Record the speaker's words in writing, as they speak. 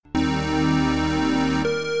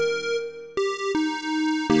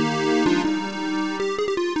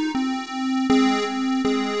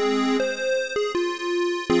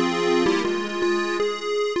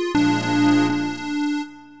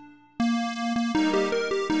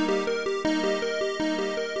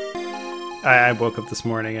I woke up this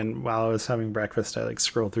morning and while I was having breakfast, I like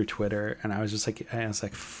scrolled through Twitter and I was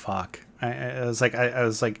like, fuck. I was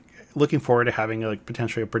like looking forward to having like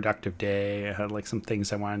potentially a productive day. I had like some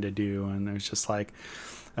things I wanted to do, and it was just like,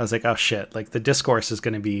 I was like, oh shit, like the discourse is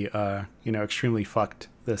going to be, extremely fucked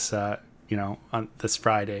this, on this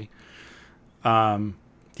Friday.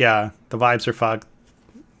 Yeah, the vibes are fucked.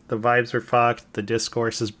 The vibes are fucked. The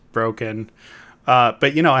discourse is broken. But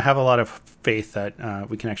I have a lot of faith that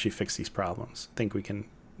we can actually fix these problems. I think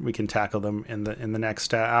we can tackle them in the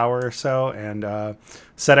next hour or so, and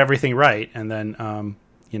set everything right, and then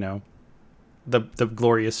the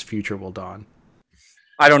glorious future will dawn.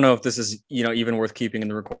 I don't know if this is, even worth keeping in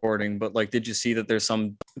the recording, but like, did you see that there's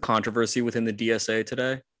some controversy within the DSA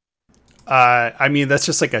today? I mean, that's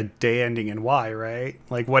just like a day ending in Y, right?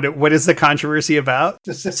 Like, what is the controversy about?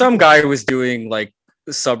 Some guy was doing like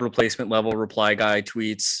sub replacement level reply guy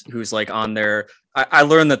tweets who's like on there. I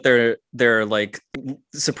learned that their like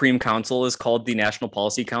Supreme Council is called the National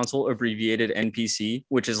Policy Council, abbreviated NPC,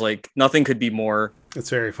 which is like nothing could be more It's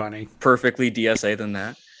very funny. perfectly DSA than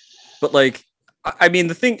that. But like, I mean,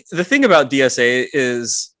 the thing about DSA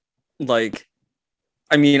is like,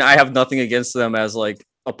 I mean, I have nothing against them as like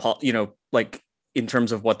like in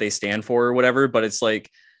terms of what they stand for or whatever, but it's like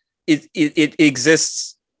it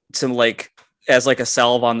exists to like as like a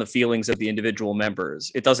salve on the feelings of the individual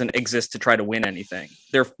members. It doesn't exist to try to win anything.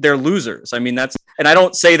 They're losers. I mean, and I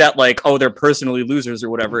don't say that like, oh, they're personally losers or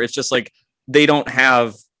whatever. It's just like they don't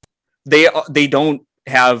have they don't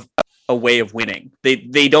have a way of winning.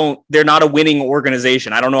 They're not a winning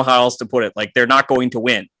organization. I don't know how else to put it. Like, they're not going to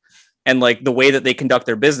win. And like the way that they conduct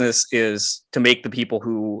their business is to make the people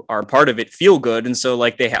who are part of it feel good. And so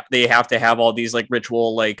like they have to have all these like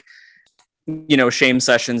ritual like shame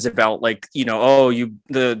sessions about like oh,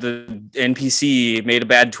 the NPC made a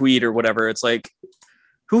bad tweet or whatever. It's like,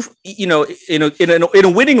 who in a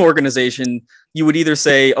winning organization you would either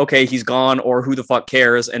say, okay, he's gone, or who the fuck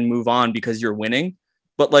cares, and move on because you're winning.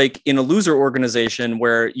 But like in a loser organization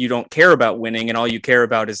where you don't care about winning and all you care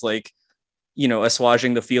about is like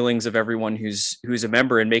assuaging the feelings of everyone who's a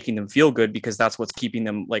member and making them feel good because that's what's keeping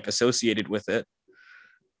them like associated with it.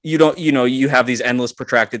 You have these endless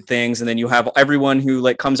protracted things, and then you have everyone who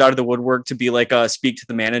like comes out of the woodwork to be like speak to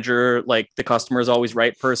the manager, like the customer is always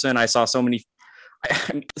right person. I saw so many.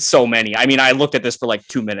 I mean, I looked at this for like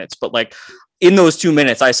 2 minutes, but like in those 2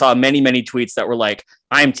 minutes, I saw many, many tweets that were like,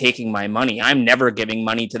 I'm taking my money. I'm never giving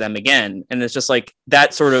money to them again. And it's just like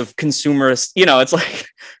that sort of consumerist, it's like,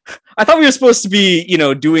 I thought we were supposed to be,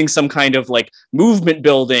 doing some kind of like movement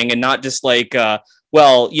building and not just like,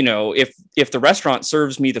 if the restaurant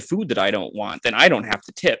serves me the food that I don't want, then I don't have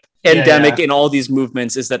to tip. Endemic in all these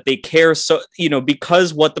movements is that they care so,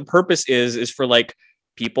 because what the purpose is for like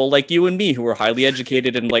people like you and me who are highly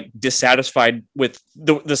educated and like dissatisfied with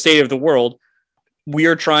the state of the world. We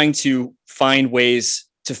are trying to find ways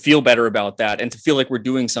to feel better about that and to feel like we're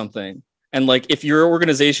doing something. And like, if your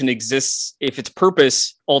organization exists, if its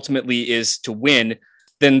purpose ultimately is to win,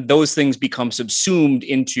 then those things become subsumed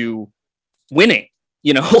into winning,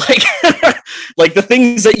 like, like the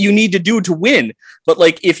things that you need to do to win. But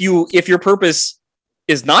like, if your purpose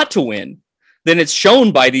is not to win, then it's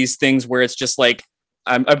shown by these things where it's just like,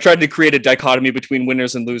 I'm trying to create a dichotomy between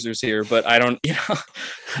winners and losers here, but I don't,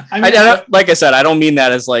 like I said, I don't mean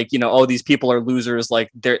that as like, oh, these people are losers, like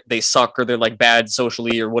they suck or they're like bad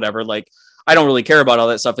socially or whatever. Like, I don't really care about all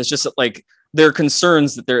that stuff. It's just that, like, their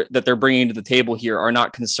concerns that they're bringing to the table here are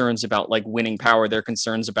not concerns about like winning power. They're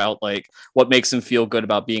concerns about like what makes them feel good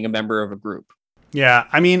about being a member of a group. Yeah,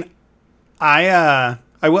 I mean, I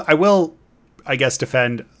will, I guess,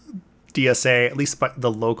 defend DSA, at least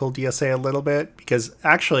the local DSA, a little bit, because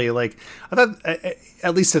actually, like, I thought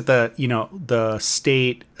at least at the the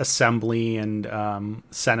state assembly and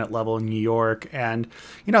Senate level in New York, and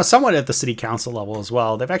somewhat at the city council level as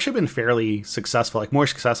well, they've actually been fairly successful, like more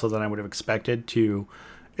successful than I would have expected to,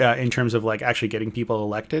 in terms of like actually getting people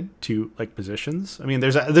elected to like positions. I mean,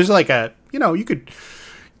 there's like a you could.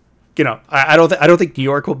 I don't think New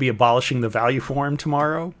York will be abolishing the value form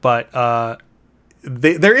tomorrow, but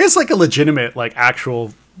there is like a legitimate, like,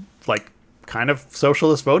 actual, like, kind of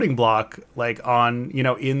socialist voting block, like, on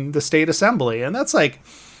in the state assembly, and that's like,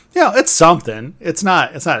 it's something. It's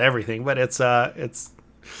not everything, but it's so,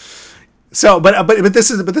 but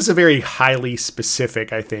this is a very highly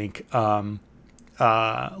specific, I think,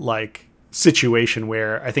 like, situation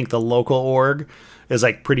where I think the local org is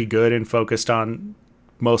like pretty good and focused on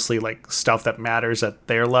mostly like stuff that matters at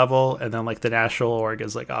their level, and then like the national org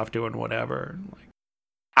is like off doing whatever. Like,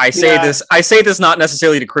 I say this not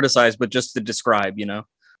necessarily to criticize, but just to describe,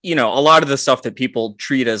 a lot of the stuff that people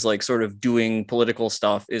treat as like sort of doing political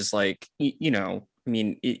stuff is like, I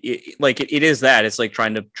mean, it is that it's like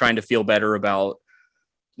trying to feel better about,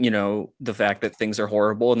 the fact that things are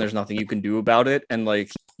horrible and there's nothing you can do about it. And like,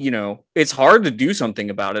 it's hard to do something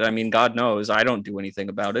about it. I mean, God knows I don't do anything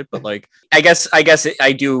about it, but like, I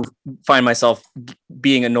do find myself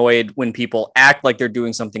being annoyed when people act like they're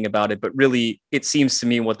doing something about it, but really it seems to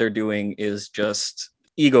me what they're doing is just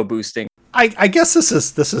ego boosting. I guess this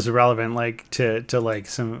is relevant, like to like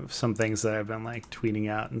some things that I've been like tweeting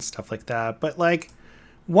out and stuff like that. But like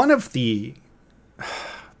one of the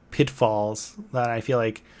pitfalls that I feel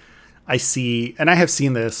like I see, and I have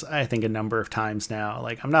seen this, I think, a number of times now.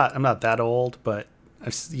 Like I'm not that old, but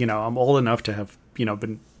I'm old enough to have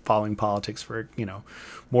been following politics for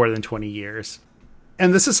more than 20 years.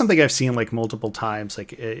 And this is something I've seen like multiple times.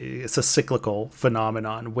 Like it's a cyclical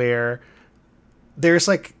phenomenon where there's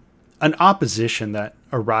like an opposition that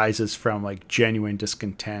arises from like genuine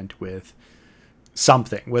discontent with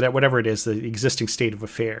something, whatever it is, the existing state of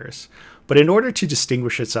affairs. But in order to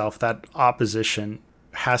distinguish itself, that opposition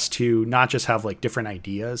has to not just have like different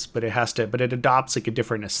ideas, but it adopts like a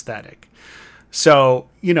different aesthetic. So,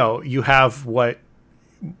 you have what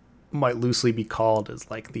might loosely be called as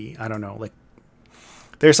like I don't know, like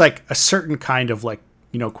there's like a certain kind of like,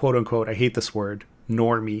 quote unquote, I hate this word,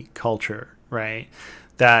 normie culture, right?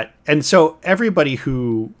 And so everybody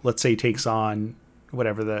who, let's say, takes up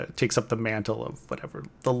the mantle of whatever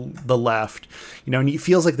the left, and it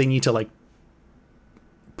feels like they need to like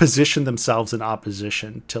position themselves in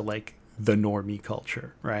opposition to like the normie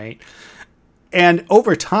culture, right? And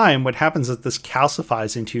over time, what happens is this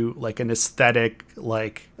calcifies into like an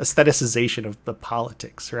aestheticization of the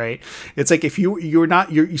politics, right? It's like if you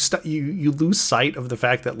lose sight of the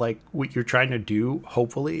fact that like what you're trying to do,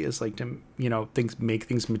 hopefully, is like to make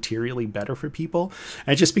things materially better for people,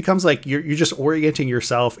 and it just becomes like you're just orienting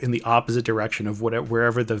yourself in the opposite direction of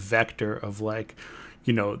wherever the vector of like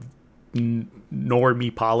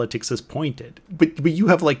normie politics is pointed, but you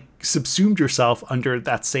have like subsumed yourself under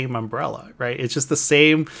that same umbrella, right? It's just the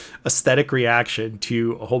same aesthetic reaction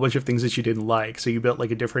to a whole bunch of things that you didn't like, so you built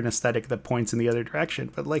like a different aesthetic that points in the other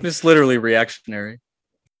direction. But like it's literally reactionary.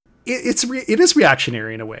 It is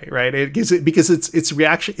reactionary in a way, right? Because it's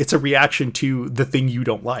a reaction to the thing you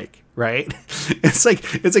don't like, right? It's like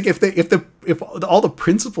if all the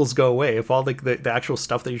principles go away, if all like the actual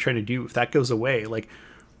stuff that you're trying to do, if that goes away, like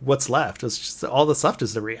what's left? It's just all that's left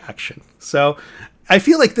is the reaction. So I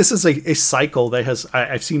feel like this is a cycle that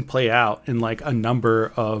I've seen play out in like a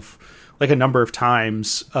number of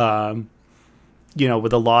times,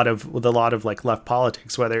 with a lot of like left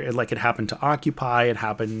politics, whether it happened to Occupy, it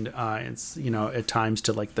happened, at times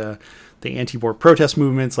to like the anti-war protest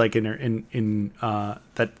movements, like in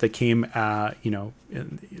that came,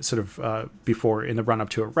 before, in the run up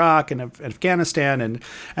to Iraq and Afghanistan, and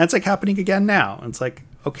it's like happening again now. And it's like,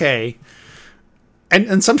 okay.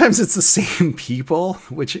 And sometimes it's the same people,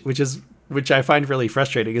 which I find really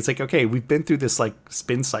frustrating. It's like, okay, we've been through this like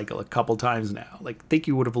spin cycle a couple times now. Like, think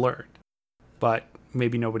you would have learned, but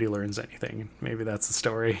maybe nobody learns anything. Maybe that's the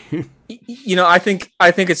story. I think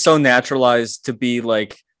it's so naturalized to be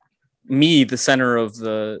like, me, the center of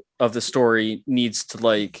the story, needs to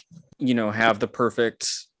like, have the perfect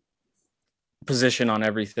position on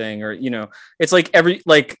everything, or it's like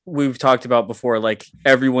like we've talked about before, like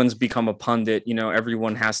everyone's become a pundit.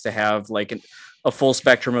 Everyone has to have like a full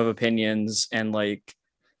spectrum of opinions, and like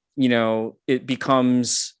it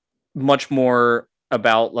becomes much more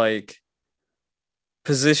about like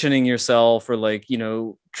positioning yourself, or like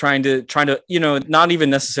trying to not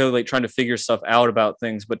even necessarily like trying to figure stuff out about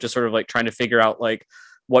things, but just sort of like trying to figure out like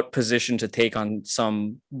what position to take on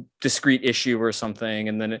some discrete issue or something.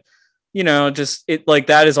 And then just it like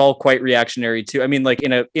that is all quite reactionary too. I mean, like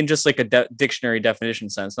in just like a dictionary definition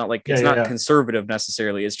sense, not like it's not conservative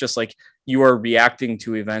necessarily. It's just like you are reacting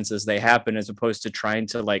to events as they happen, as opposed to trying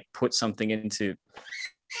to like put something into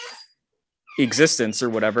existence or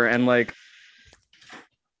whatever. And like,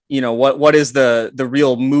 what is the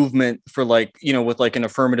real movement for like, with like an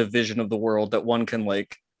affirmative vision of the world that one can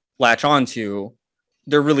like latch onto?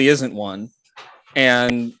 There really isn't one.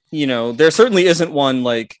 And, there certainly isn't one.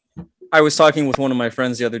 Like, I was talking with one of my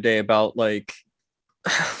friends the other day about like,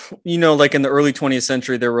 like in the early 20th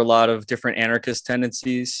century, there were a lot of different anarchist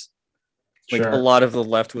tendencies. Like a lot of the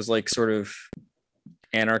left was like sort of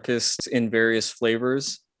anarchist in various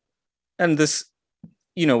flavors. And this,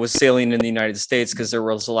 was salient in the United States because there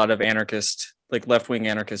was a lot of anarchist, like left-wing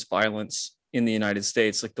anarchist violence in the United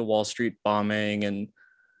States, like the Wall Street bombing and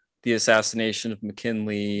the assassination of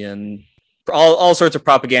McKinley and all sorts of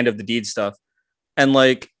propaganda of the deed stuff. And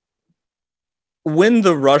like when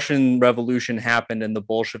the Russian Revolution happened and the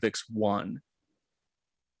Bolsheviks won,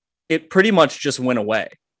 it pretty much just went away.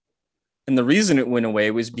 And the reason it went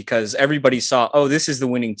away was because everybody saw, oh, this is the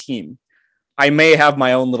winning team. I may have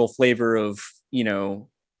my own little flavor of,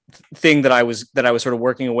 thing that I was sort of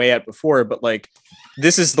working away at before, but like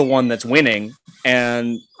this is the one that's winning,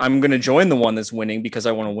 and I'm going to join the one that's winning because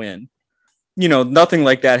I want to win. Nothing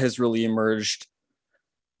like that has really emerged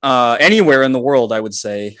anywhere in the world, I would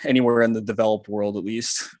say, anywhere in the developed world, at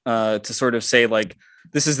least, to sort of say like,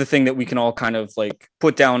 this is the thing that we can all kind of like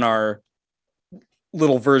put down our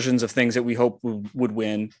little versions of things that we hope would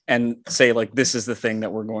win and say like, this is the thing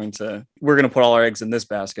that we're going to put all our eggs in this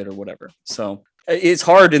basket or whatever. So it's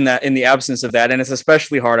hard in the absence of that. And it's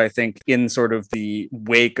especially hard, I think, in sort of the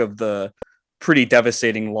wake of the pretty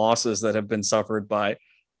devastating losses that have been suffered by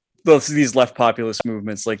these left populist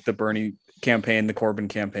movements, like the Bernie campaign, the Corbyn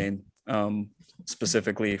campaign,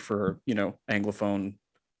 specifically for, Anglophone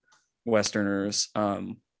Westerners.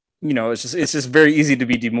 It's just very easy to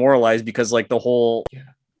be demoralized because like the whole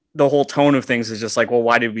tone of things is just like, well,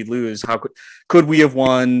 why did we lose? How could we have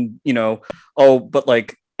won? But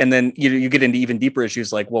like, and then you get into even deeper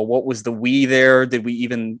issues like, well, what was the we there? Did we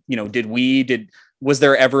even, was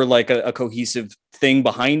there ever like a cohesive thing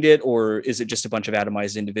behind it? Or is it just a bunch of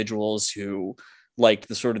atomized individuals who liked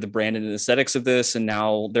the sort of the brand and aesthetics of this, and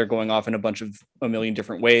now they're going off in a million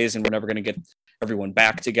different ways, and we're never going to get everyone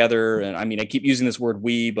back together? And I mean, I keep using this word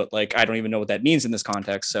we, but like, I don't even know what that means in this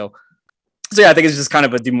context. So yeah, I think it's just kind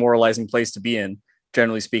of a demoralizing place to be in,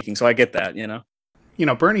 generally speaking. So I get that,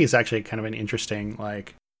 Bernie is actually kind of an interesting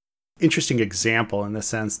example in the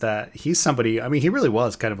sense that he's somebody, I mean, he really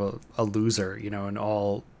was kind of a loser, in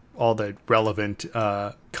all the relevant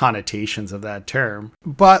connotations of that term.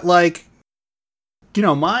 But like,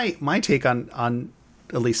 my take on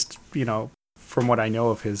at least, from what I know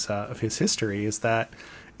of his history is that,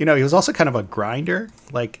 he was also kind of a grinder.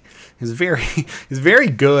 Like he was very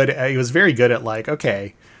good at like,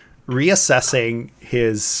 okay, reassessing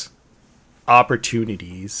his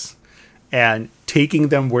opportunities and taking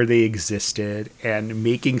them where they existed and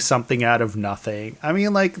making something out of nothing. I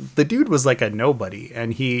mean, like the dude was like a nobody,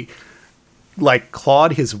 and he like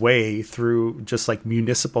clawed his way through just like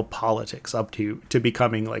municipal politics up to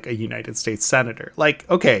becoming like a United States senator. Like,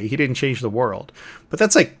 okay, he didn't change the world, but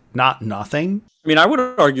that's like not nothing. I mean, I would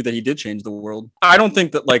argue that he did change the world. I don't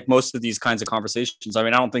think that like most of these kinds of conversations, I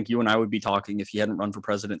mean, I don't think you and I would be talking if he hadn't run for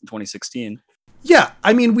president in 2016. Yeah,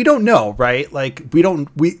 I mean, we don't know, right? Like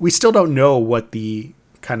we still don't know what the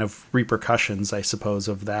kind of repercussions, I suppose,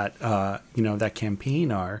 of that that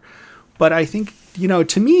campaign are. But I think,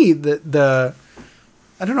 to me, the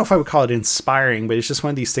I don't know if I would call it inspiring, but it's just one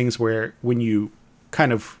of these things where when you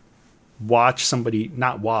kind of watch somebody,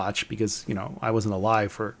 not watch because, I wasn't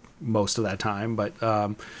alive for most of that time, but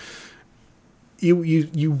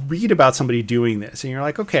you read about somebody doing this and you're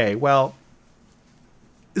like, okay, well,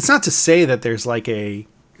 it's not to say that there's like a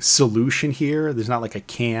solution here. There's not like a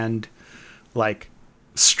canned like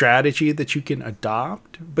strategy that you can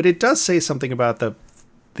adopt, but it does say something about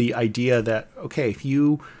the idea that, okay, if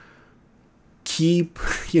you keep,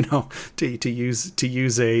 to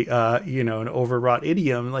use a, an overwrought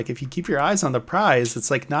idiom, like if you keep your eyes on the prize, it's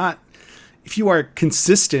like not, if you are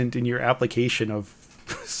consistent in your application of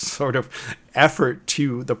sort of effort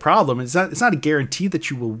to the problem, it's not a guarantee that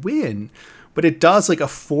you will win, but it does like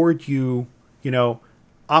afford you,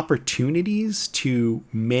 opportunities to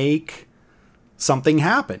make something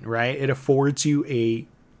happen, right? It affords you a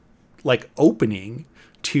like opening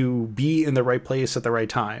to be in the right place at the right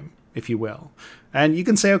time, if you will. And you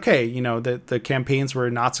can say, okay, the campaigns were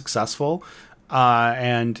not successful.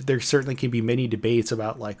 And there certainly can be many debates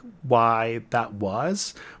about like why that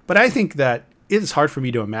was. But I think that it is hard for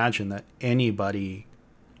me to imagine that anybody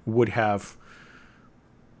would have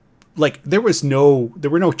like, there were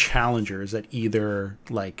no challengers at either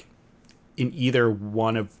like in either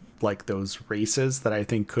one of like those races that I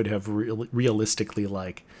think could have realistically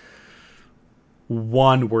like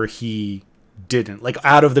one where he didn't, like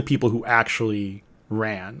out of the people who actually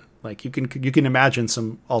ran. Like you can imagine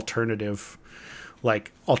some alternative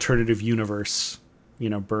universe,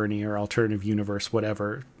 Bernie, or alternative universe,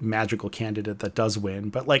 whatever magical candidate that does win.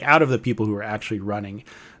 But like out of the people who are actually running,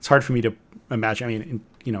 it's hard for me to imagine. I mean,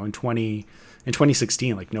 in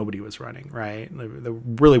 2016, like nobody was running, right? There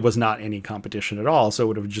really was not any competition at all. So it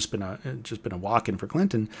would have just been a walk-in for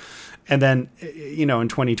Clinton. And then, in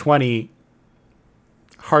 2020,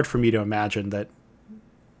 hard for me to imagine that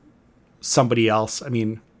somebody else, I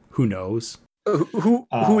mean, who knows?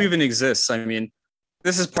 Who even exists? I mean,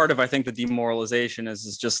 this is part of, I think, the demoralization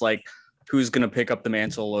is just like, who's going to pick up the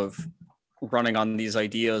mantle of running on these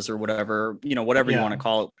ideas or whatever, whatever you want to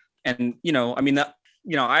call it. And, I mean, that,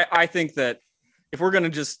 I think that if we're going to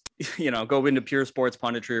just, go into pure sports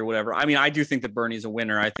punditry or whatever, I mean, I do think that Bernie's a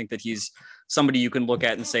winner. I think that he's somebody you can look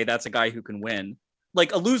at and say, that's a guy who can win.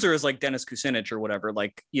 Like a loser is like Dennis Kucinich or whatever,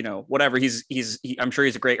 like, whatever I'm sure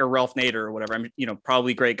he's a great, or Ralph Nader or whatever. I'm,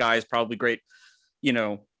 probably great guys, probably great,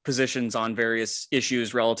 positions on various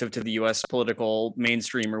issues relative to the US political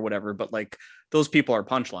mainstream or whatever. But like those people are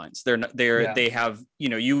punchlines. They have,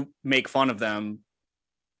 you make fun of them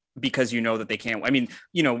because that they can't. I mean,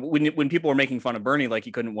 when people were making fun of Bernie, like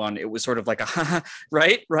he couldn't win, it was sort of like a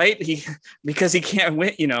right, because he can't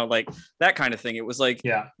win, like that kind of thing. It was like,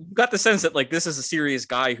 you got the sense that like this is a serious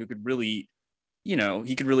guy who could really,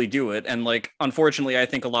 he could really do it. And like, unfortunately, I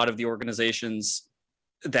think a lot of the organizations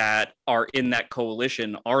that are in that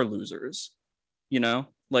coalition are losers,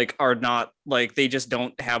 like are not, like they just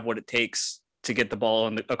don't have what it takes to get the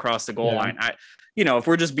ball across the goal line. If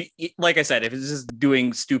we're just like I said, if it's just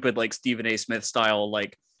doing stupid like Stephen A. Smith style,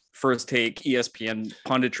 like First Take ESPN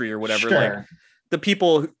punditry or whatever, like the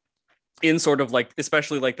people in sort of like,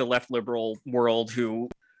 especially like the left liberal world who,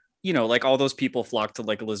 like all those people flock to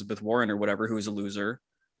like Elizabeth Warren or whatever, who's a loser.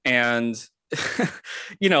 And,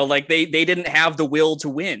 like they didn't have the will to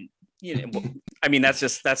win. I mean, that's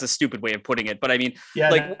a stupid way of putting it. But I mean,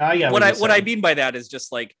 what I mean by that is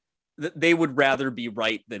just like, they would rather be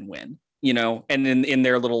right than win, and in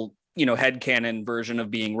their little, headcanon version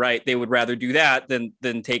of being right, they would rather do that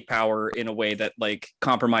than take power in a way that like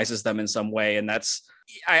compromises them in some way. And that's,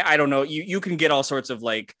 I don't know, you can get all sorts of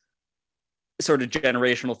like sort of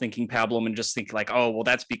generational thinking pablum and just think like, oh, well,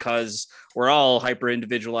 that's because we're all hyper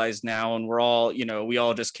individualized now. And we're all, we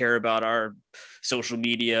all just care about our social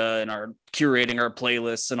media and our curating our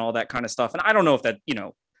playlists and all that kind of stuff. And I don't know if that,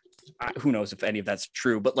 who knows if any of that's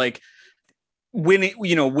true, but like winning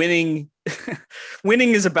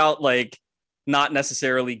winning is about like not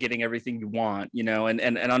necessarily getting everything you want,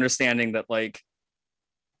 and understanding that like,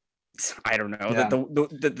 I don't know,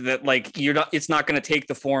 that like it's not going to take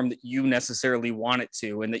the form that you necessarily want it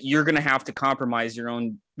to, and that you're going to have to compromise your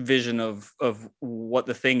own vision of what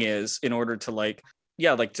the thing is in order to like,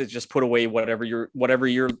 to just put away whatever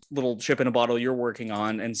your little chip in a bottle you're working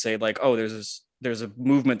on and say like, oh, there's a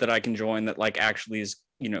movement that I can join that like actually is,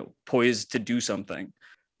 poised to do something.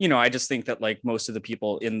 I just think that like most of the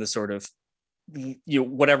people in the sort of,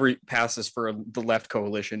 whatever passes for the left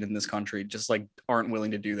coalition in this country just like aren't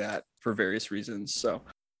willing to do that for various reasons. So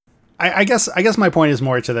I guess my point is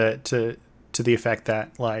more to the effect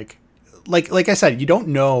that like I said, you don't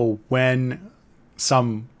know when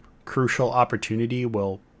some crucial opportunity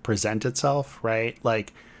will present itself, right?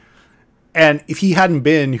 Like, and if he hadn't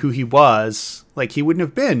been who he was, like he wouldn't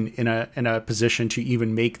have been in a position to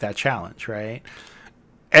even make that challenge, right?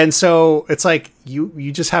 And so it's like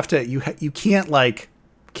you just have to, you can't like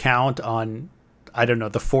count on, I don't know,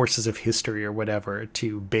 the forces of history or whatever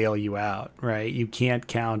to bail you out, right? You can't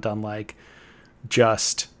count on like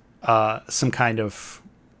just some kind of,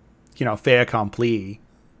 fait accompli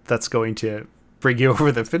that's going to bring you over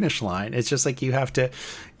the finish line. It's just like you have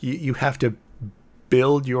to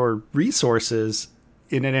build your resources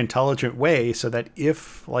in an intelligent way so that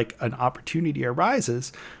if like an opportunity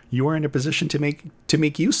arises, you are in a position to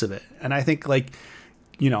make use of it. And I think like,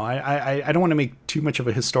 I don't want to make too much of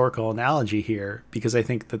a historical analogy here because I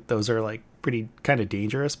think that those are like pretty kind of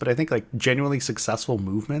dangerous, but I think like genuinely successful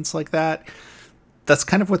movements like that, that's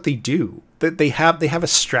kind of what they do. That they have a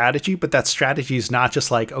strategy, but that strategy is not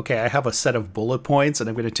just like, okay, I have a set of bullet points and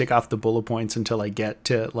I'm going to tick off the bullet points until I get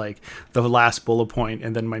to like the last bullet point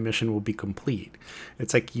and then my mission will be complete.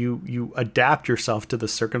 It's like you adapt yourself to the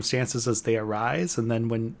circumstances as they arise, and then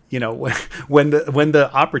when the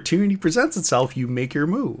opportunity presents itself, you make your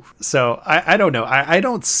move. So I don't know. I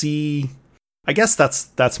don't see, I guess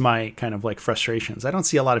that's my kind of like frustrations. I don't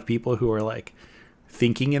see a lot of people who are like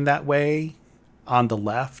thinking in that way on the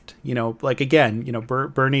left, like again,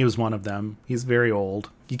 Bernie was one of them. He's very old.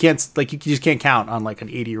 You just can't count on like an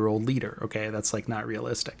 80-year-old leader. Okay. That's like not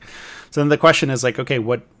realistic. So then the question is like, okay,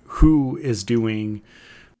 who is doing?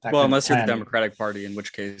 Well, unless you're the Democratic Party, in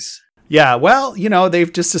which case. Yeah. Well,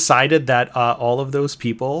 they've just decided that all of those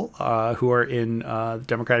people who are in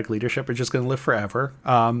Democratic leadership are just going to live forever.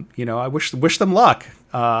 I wish them luck.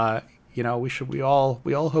 We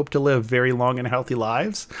all hope to live very long and healthy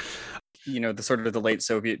lives. The sort of the late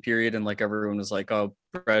Soviet period, and like everyone was like, oh,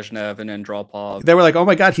 Brezhnev and Andropov. They were like, oh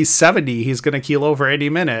my God, he's 70. He's going to keel over any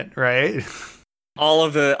minute, right? All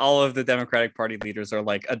of the Democratic Party leaders are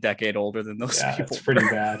like a decade older than those people. It's pretty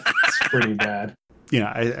bad. It's pretty bad.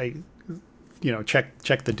 I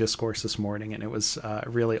check the discourse this morning, and it was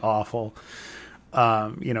really awful.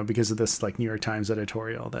 Because of this like New York Times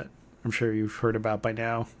editorial that I'm sure you've heard about by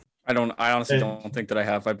now. I honestly don't think that I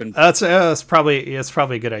have. I've been. It's probably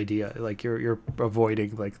a good idea. Like you're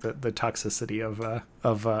avoiding like the toxicity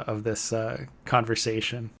of this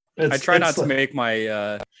conversation. I try not to make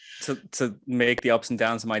my to make the ups and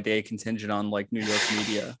downs of my day contingent on like New York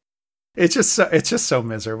media. It's just so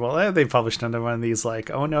miserable. They published another one of these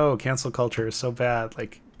like, oh no, cancel culture is so bad.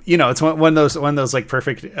 Like, it's one of those like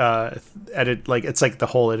perfect edit, like it's like the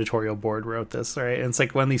whole editorial board wrote this, right? And it's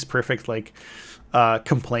like one of these perfect like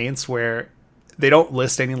complaints where they don't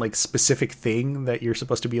list any like specific thing that you're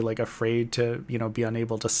supposed to be like afraid to be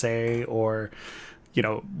unable to say, or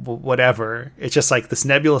whatever. It's just like this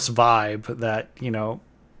nebulous vibe that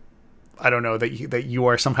I don't know, that you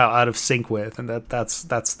are somehow out of sync with, and that's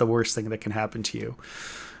the worst thing that can happen to you.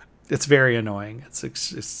 It's very annoying. It's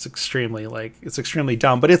extremely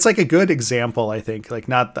dumb, but it's like a good example, I think. Like,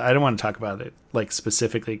 I don't want to talk about it like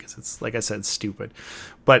specifically because it's, like I said, stupid,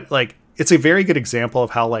 but like it's a very good example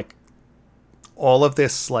of how like all of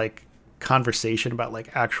this like conversation about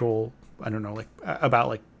like actual, I don't know, like about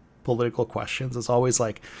like political questions is always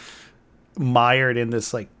like mired in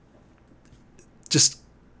this like just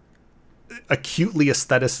acutely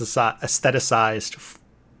aestheticized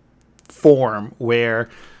form where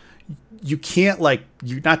you can't like,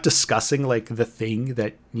 you're not discussing like the thing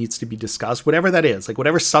that needs to be discussed, whatever that is, like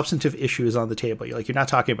whatever substantive issue is on the table. You're not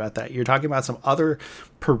talking about that. You're talking about some other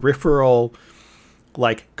peripheral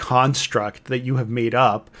like construct that you have made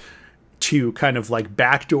up to kind of like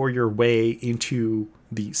backdoor your way into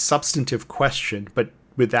the substantive question, but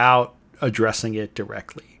without addressing it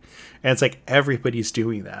directly. And it's like everybody's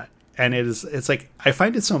doing that. And it's like, I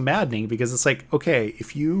find it so maddening because it's like, okay,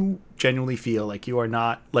 if you genuinely feel like you are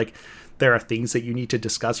not like, there are things that you need to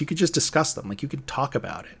discuss, you could just discuss them. Like you could talk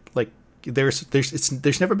about it. Like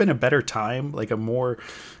there's never been a better time, like a more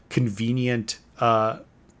convenient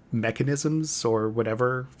mechanisms or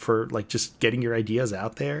whatever for like just getting your ideas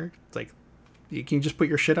out there. Like you can just put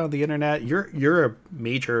your shit on the internet. You're a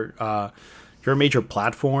major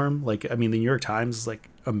platform. Like, I mean, the New York Times is like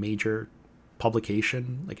a major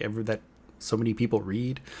publication, like that so many people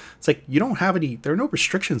read. It's like there are no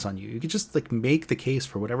restrictions on you. You can just like make the case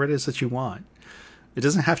for whatever it is that you want. You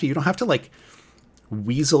don't have to like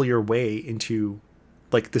weasel your way into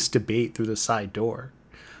like this debate through the side door.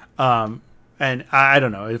 And I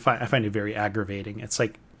don't know, I find it very aggravating. It's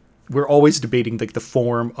like we're always debating like the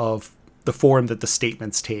form that the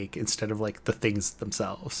statements take instead of like the things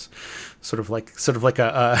themselves. Sort of like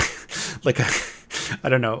a like a I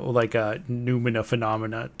don't know, like a noumena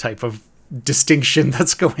phenomena type of distinction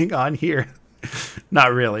that's going on here.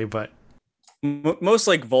 Not really, but most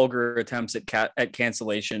like vulgar attempts at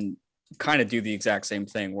cancellation kind of do the exact same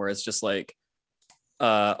thing, where it's just like,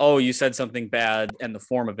 oh, you said something bad and the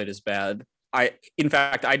form of it is bad.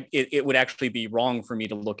 It would actually be wrong for me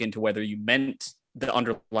to look into whether you meant the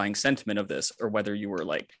underlying sentiment of this or whether you were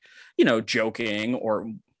like, joking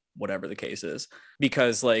or whatever the case is,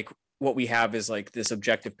 because like what we have is like this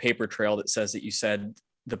objective paper trail that says that you said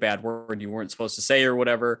the bad word you weren't supposed to say or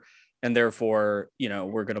whatever, and therefore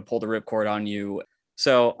we're going to pull the ripcord on you.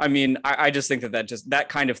 So I mean, I just think that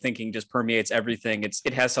kind of thinking just permeates everything.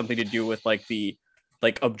 It has something to do with like the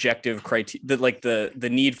like objective criteria, the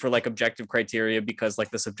need for like objective criteria, because like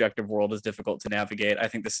the subjective world is difficult to navigate. I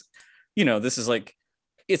think this is like,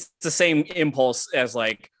 it's the same impulse as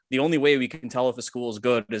like the only way we can tell if a school is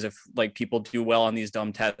good is if like people do well on these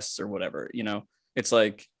dumb tests or whatever. It's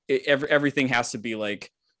like everything has to be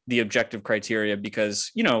like the objective criteria,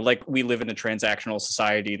 because like we live in a transactional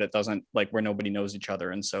society that doesn't like, where nobody knows each other,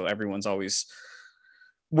 and so everyone's always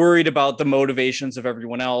worried about the motivations of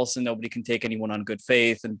everyone else, and nobody can take anyone on good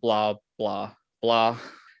faith, and blah blah blah.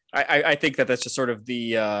 I think that's just sort of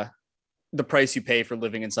the price you pay for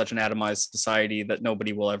living in such an atomized society, that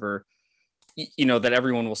nobody will ever, that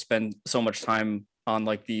everyone will spend so much time on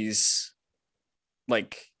like these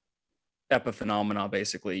like epiphenomena,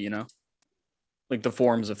 basically, like the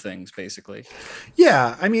forms of things, basically.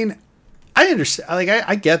 Yeah, I mean, I understand. Like,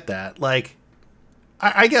 I get that. Like,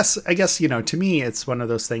 I guess, to me, it's one of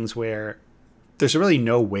those things where there's really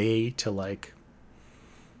no way to like,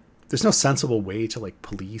 there's no sensible way to like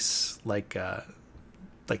police like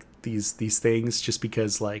these things, just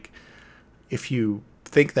because like if you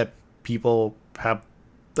think that people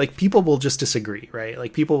will just disagree, right?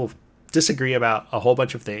 Like people disagree about a whole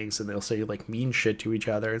bunch of things, and they'll say like mean shit to each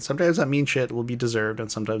other, and sometimes that mean shit will be deserved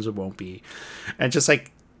and sometimes it won't be. And just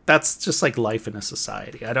like, that's just like life in a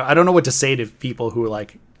society. I don't know what to say to people who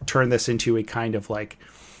like turn this into a kind of like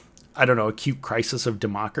I don't know, acute crisis of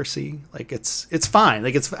democracy. Like it's fine.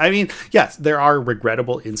 Like it's, I mean, yes, there are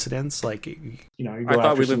regrettable incidents. Like, you know, you I go thought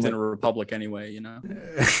after we lived some, in a republic anyway, you know.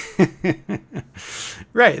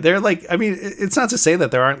 right. They're like, I mean, it's not to say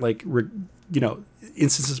that there aren't like, you know,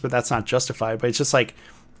 instances, but that's not justified. But it's just like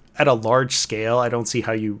at a large scale, I don't see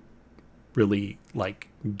how you really like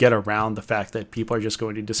get around the fact that people are just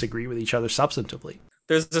going to disagree with each other substantively.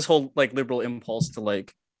 There's this whole like liberal impulse to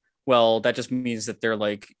like, well, that just means that they're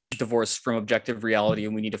like divorced from objective reality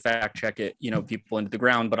and we need to fact check it, you know, people into the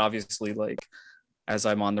ground. But obviously, like, as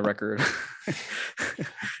I'm on the record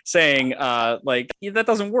saying, like, that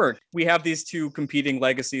doesn't work. We have these two competing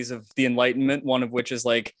legacies of the Enlightenment, one of which is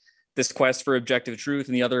like this quest for objective truth,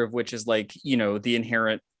 and the other of which is like, you know, the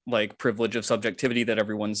inherent like privilege of subjectivity that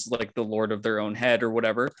everyone's like the lord of their own head or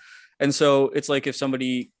whatever. And so it's like if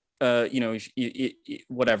somebody you know,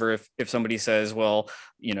 whatever, if somebody says, well,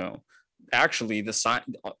 you know, actually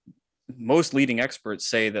most leading experts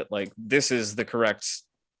say that like this is the correct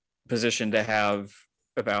position to have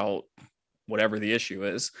about whatever the issue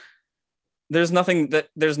is, there's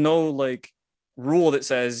no like rule that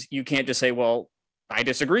says you can't just say, well, I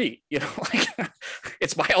disagree, you know, like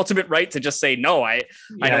it's my ultimate right to just say no, I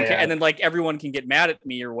don't care, and then like everyone can get mad at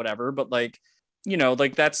me or whatever. But like, you know,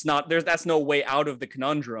 like that's no way out of the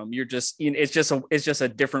conundrum. You're just, you know, it's just a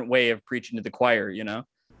different way of preaching to the choir, you know.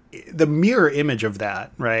 The mirror image of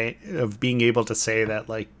that, right, of being able to say that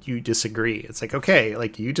like you disagree, it's like, okay,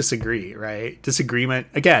 like you disagree, right? Disagreement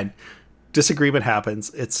happens,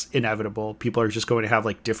 it's inevitable. People are just going to have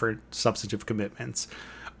like different substantive commitments.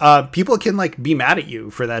 People can like be mad at you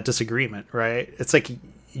for that disagreement, right? It's like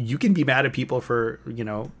you can be mad at people for, you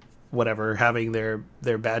know, whatever, having their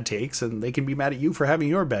bad takes, and they can be mad at you for having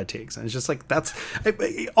your bad takes. And it's just like,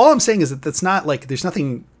 all I'm saying is that that's not like, there's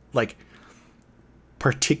nothing like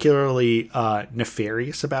particularly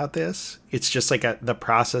nefarious about this. It's just like the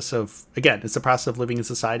process of, again, it's the process of living in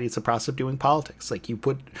society. It's a process of doing politics. Like you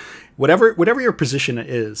put whatever your position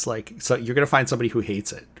is, like, so you're going to find somebody who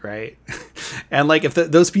hates it. Right. And like, if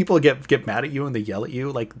those people get mad at you and they yell at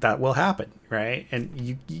you, like that will happen. Right.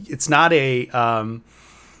 And it's not a,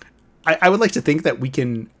 I would like to think that we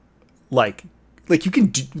can like you can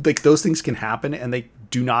do, like those things can happen and they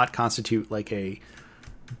do not constitute like a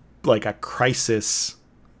crisis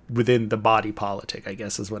within the body politic, I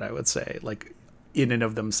guess is what I would say, like in and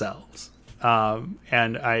of themselves.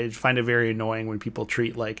 And I find it very annoying when people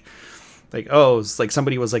treat like, oh, it's like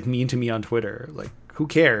somebody was like mean to me on Twitter. Like, who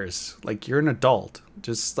cares? Like, you're an adult.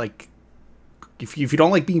 Just like, if you don't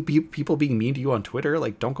like people being mean to you on Twitter,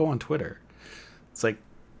 like don't go on Twitter. It's like,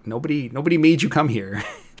 nobody made you come here.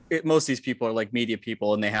 Most of these people are like media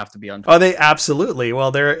people and they have to be on Twitter. Oh, they absolutely. Well,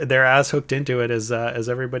 they're as hooked into it as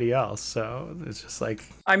everybody else. So it's just like,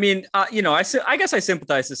 I mean, you know, I guess I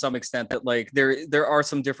sympathize to some extent that like there are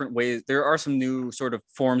some different ways. There are some new sort of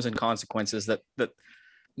forms and consequences that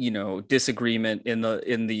you know, disagreement in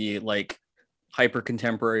the like hyper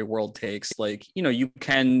contemporary world takes. Like, you know, you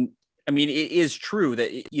can. I mean, it is true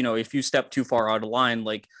that, you know, if you step too far out of line,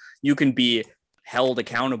 like you can be held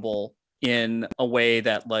accountable in a way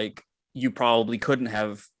that like you probably couldn't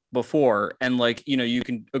have before. And like, you know, you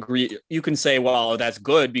can say, well, that's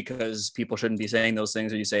good because people shouldn't be saying those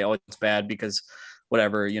things, or you say, oh, it's bad because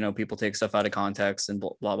whatever, you know, people take stuff out of context and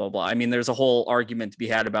blah blah blah. I mean, there's a whole argument to be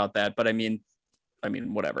had about that, but I mean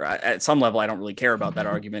whatever. At some level I don't really care about that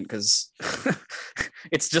argument because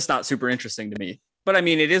it's just not super interesting to me. But I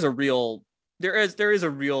mean, it is a real, there is a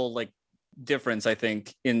real like difference, I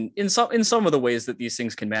think, in some of the ways that these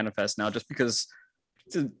things can manifest now, just because,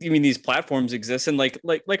 I mean, these platforms exist. And like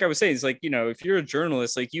I was saying, it's like, you know, if you're a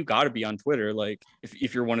journalist, like you got to be on Twitter. Like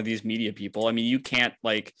if you're one of these media people, I mean, you can't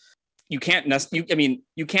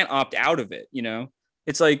opt out of it, you know.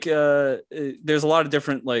 It's like there's a lot of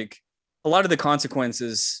different, like a lot of the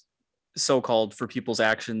consequences so-called for people's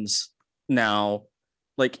actions now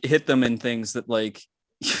like hit them in things that like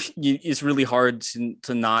it's really hard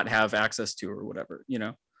to not have access to or whatever, you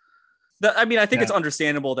know. I mean, I think it's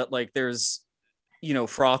understandable that like there's, you know,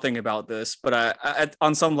 frothing about this, but I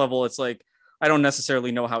on some level it's like I don't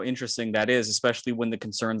necessarily know how interesting that is, especially when the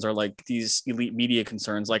concerns are like these elite media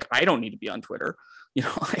concerns. Like, I don't need to be on Twitter, you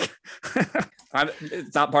know, like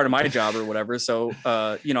it's not part of my job or whatever. So,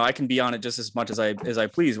 you know, I can be on it just as much as I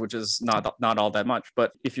please, which is not all that much.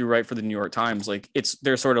 But if you write for the New York Times, like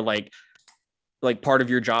they're sort of like part of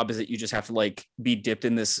your job is that you just have to like be dipped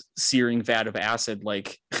in this searing vat of acid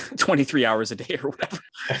like 23 hours a day or whatever.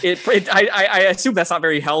 I assume that's not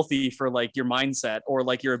very healthy for like your mindset or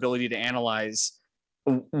like your ability to analyze,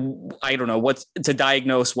 I don't know, to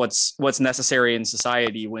diagnose what's necessary in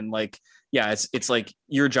society when like yeah, it's like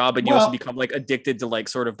your job, and you also Well, become like addicted to like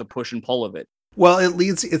sort of the push and pull of it. well,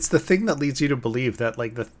 it's the thing that leads you to believe that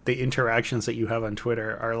like the interactions that you have on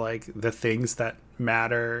Twitter are like the things that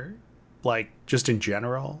matter, like just in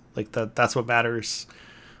general, like that's what matters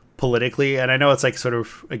politically. And I know it's like sort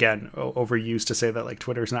of again overused to say that like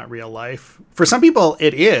Twitter is not real life. For some people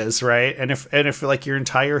it is, right? And if like your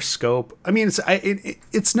entire scope, I mean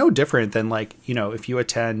it's no different than like, you know, if you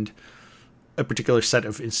attend a particular set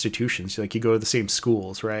of institutions, like you go to the same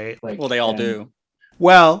schools, right? Like, Well, they all and do.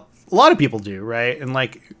 well, a lot of people do, right? And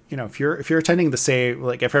like, you know, if you're attending the same,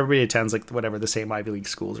 like if everybody attends like whatever the same Ivy League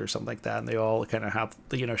schools or something like that, and they all kind of have,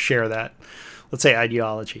 you know, share that, let's say,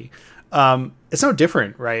 ideology. It's no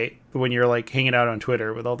different, right? When you're like hanging out on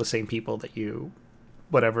Twitter with all the same people that you,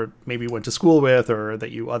 whatever, maybe went to school with or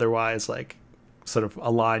that you otherwise like sort of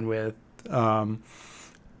align with.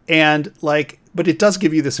 And like, but it does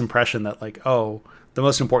give you this impression that like, oh, the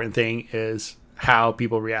most important thing is how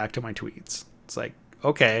people react to my tweets. It's like,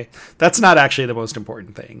 okay, that's not actually the most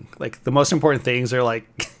important thing. Like the most important things are like,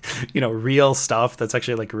 you know, real stuff that's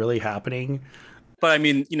actually like really happening. But I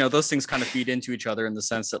mean, you know, those things kind of feed into each other in the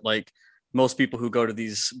sense that like most people who go to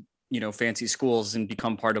these, you know, fancy schools and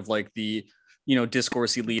become part of like the, you know,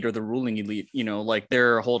 discourse elite or the ruling elite, you know, like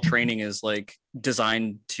their whole training is like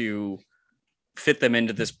designed to fit them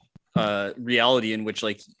into this reality in which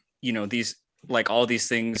like, you know, these like all these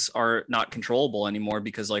things are not controllable anymore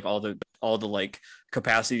because like all the like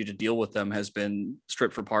capacity to deal with them has been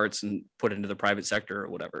stripped for parts and put into the private sector or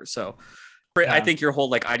whatever. So I Yeah. think your whole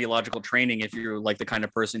like ideological training, if you're like the kind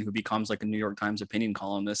of person who becomes like a New York Times opinion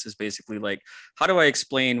columnist, is basically like, how do I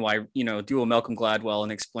explain why, you know, do a Malcolm Gladwell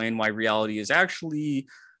and explain why reality is actually,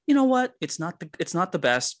 you know what, it's not the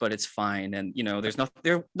best, but it's fine, and you know, there's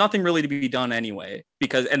nothing really to be done anyway.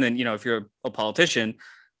 Because and then you know, if you're a politician,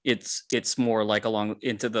 it's more like along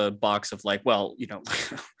into the box of like, well, you know,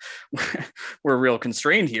 we're real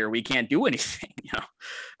constrained here, we can't do anything, you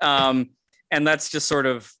know. And that's just sort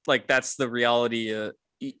of like that's the reality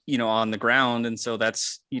you know, on the ground. And so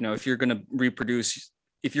that's, you know, if you're going to reproduce,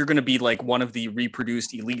 if you're going to be like one of the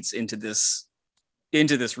reproduced elites into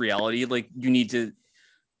this reality, like you need to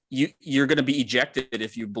you're going to be ejected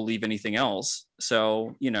if you believe anything else.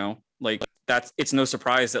 So you know, like that's, it's no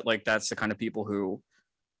surprise that like that's the kind of people who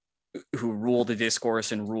rule the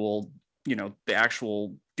discourse and rule, you know, the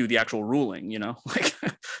actual do the actual ruling, you know, like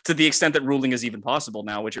to the extent that ruling is even possible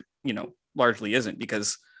now, which it, you know, largely isn't,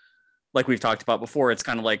 because like we've talked about before, it's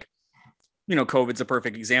kind of like, you know, COVID's a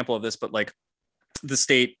perfect example of this, but like the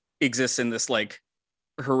state exists in this like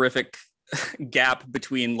horrific gap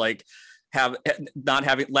between like have not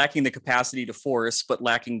having lacking the capacity to force, but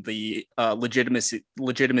lacking the legitimacy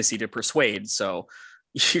to persuade. So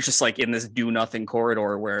you're just like in this do nothing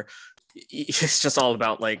corridor where it's just all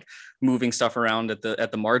about like moving stuff around at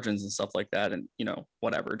the margins and stuff like that, and you know,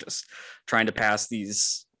 whatever, just trying to pass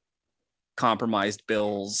these compromised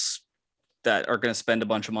bills that are going to spend a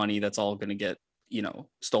bunch of money that's all going to get, you know,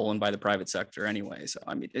 stolen by the private sector anyway. So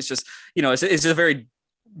I mean, it's just, you know, it's a very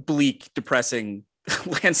bleak, depressing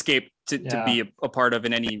landscape to be a part of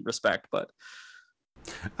in any respect. But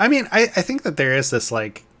I mean, I think that there is this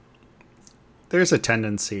like, there's a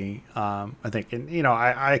tendency, I think, and you know,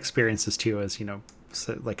 I experience this too as, you know,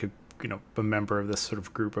 like a, you know, a member of this sort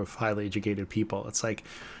of group of highly educated people. It's like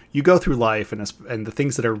you go through life and the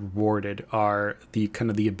things that are rewarded are the kind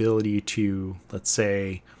of the ability to, let's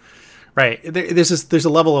say, right, there's a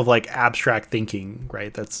level of like abstract thinking,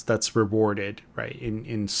 right, that's rewarded, right,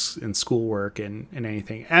 in schoolwork and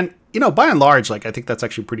anything. And you know, by and large, like I think that's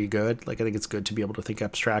actually pretty good. Like I think it's good to be able to think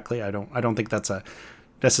abstractly. I don't think that's a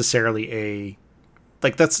necessarily a,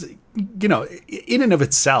 like that's, you know, in and of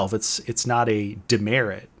itself it's not a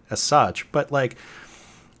demerit as such, but like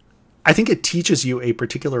I think it teaches you a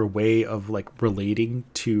particular way of like relating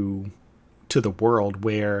to the world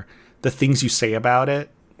where the things you say about it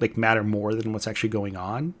like matter more than what's actually going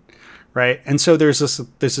on, right? And so there's this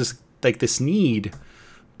like this need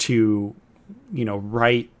to, you know,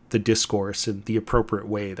 write the discourse in the appropriate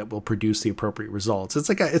way that will produce the appropriate results. It's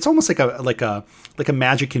like it's almost like a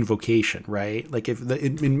magic invocation, right? Like if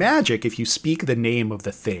in magic, if you speak the name of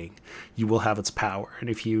the thing, you will have its power, and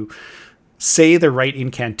if you say the right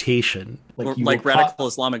incantation, like radical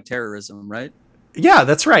Islamic terrorism, right? Yeah,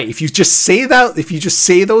 that's right. If you just say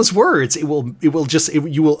those words, you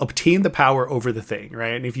will obtain the power over the thing,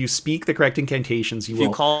 right? And if you speak the correct incantations, you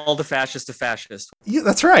call the fascist a fascist. Yeah,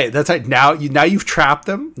 that's right. That's right. Now you've trapped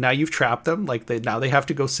them. Like now they have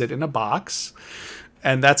to go sit in a box,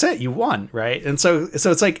 and that's it. You won, right? And so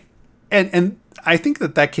it's like, and I think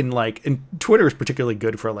that can like, and Twitter is particularly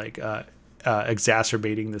good for like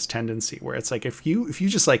exacerbating this tendency where it's like if you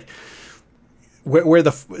just like where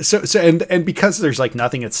the so and because there's like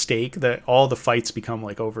nothing at stake, that all the fights become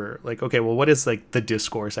like over like, okay, well, what is like the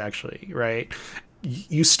discourse actually, right?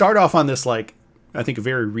 You start off on this like, I think a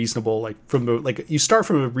very reasonable, like from the, like you start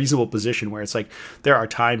from a reasonable position where it's like there are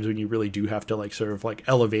times when you really do have to like sort of like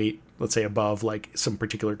elevate, let's say, above like some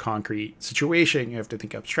particular concrete situation. You have to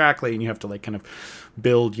think abstractly and you have to like kind of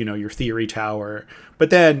build, you know, your theory tower. But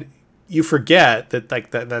then you forget that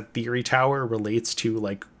like that theory tower relates to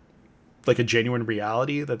like a genuine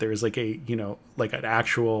reality, that there is like a, you know, like an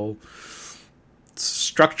actual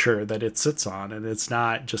structure that it sits on, and it's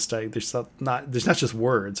not just a, there's not just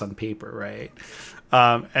words on paper, right?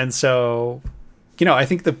 And so, you know, I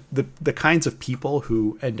think the kinds of people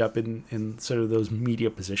who end up in sort of those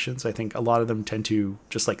media positions, I think a lot of them tend to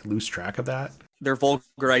just like lose track of that. They're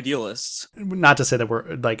vulgar idealists. Not to say that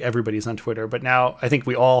we're like everybody's on Twitter, but now I think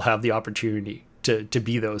we all have the opportunity to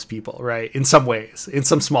be those people, right? In some ways, in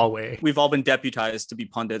some small way. We've all been deputized to be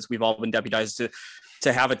pundits. We've all been deputized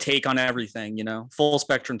to have a take on everything, you know, full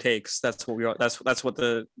spectrum takes. That's what we are. That's what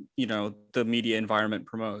the, you know, the media environment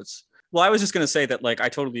promotes. Well, I was just going to say that, like, I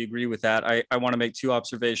totally agree with that. I want to make two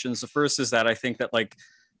observations. The first is that I think that, like,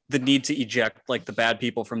 the need to eject, like, the bad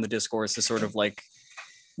people from the discourse is sort of like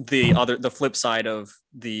the flip side of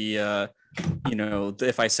the, you know,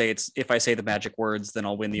 if I say the magic words, then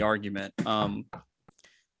I'll win the argument.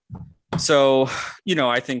 So, you know,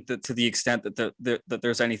 I think that to the extent that that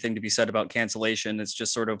there's anything to be said about cancellation, it's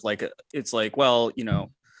just sort of like, it's like, well, you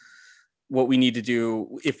know, what we need to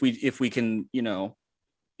do if we can, you know,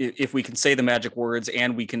 if we can say the magic words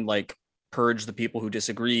and we can like purge the people who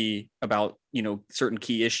disagree about, you know, certain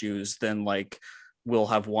key issues, then like we'll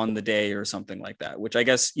have won the day or something like that, which I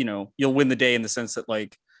guess, you know, you'll win the day in the sense that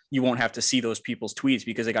like you won't have to see those people's tweets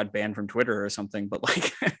because they got banned from Twitter or something. But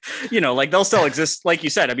like, you know, like they'll still exist. Like you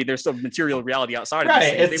said, I mean, there's still material reality outside of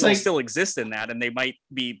this. They will still exist in that. And they might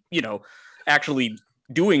be, you know, actually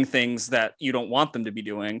doing things that you don't want them to be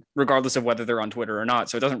doing, regardless of whether they're on Twitter or not.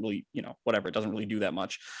 So it doesn't really, you know, whatever, it doesn't really do that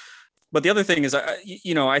much. But the other thing is,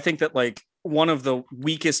 you know, I think that like one of the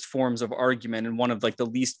weakest forms of argument and one of like the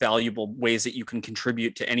least valuable ways that you can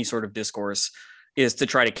contribute to any sort of discourse is to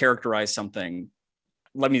try to characterize something.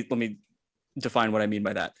 Let me define what I mean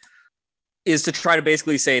by that. Is to try to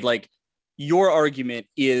basically say like, your argument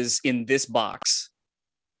is in this box.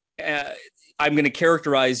 I'm going to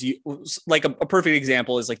characterize you, like a perfect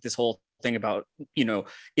example is like this whole thing about, you know,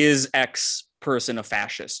 is X person a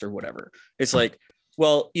fascist or whatever. It's like,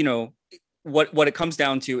 well, you know, what it comes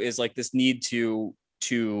down to is like this need to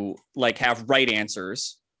like have right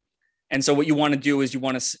answers. And so what you want to do is you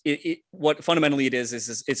want to, what fundamentally it is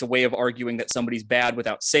it's a way of arguing that somebody's bad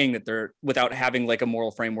without saying that without having like a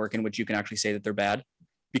moral framework in which you can actually say that they're bad.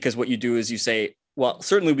 Because what you do is you say, well,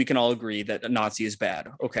 certainly we can all agree that a Nazi is bad.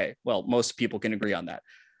 Okay, well, most people can agree on that.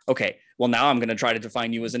 Okay, well, now I'm going to try to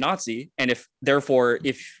define you as a Nazi. And if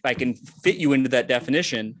I can fit you into that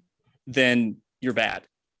definition, then you're bad.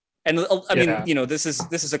 And I mean, you know, this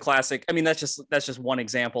is a classic. I mean, that's just one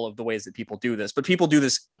example of the ways that people do this. But people do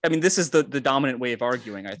this. I mean, this is the dominant way of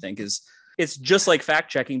arguing, I think, is it's just like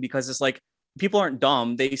fact checking, because it's like people aren't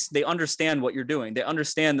dumb. They understand what you're doing. They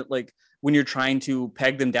understand that like when you're trying to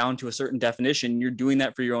peg them down to a certain definition, you're doing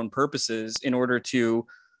that for your own purposes in order to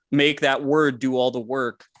make that word do all the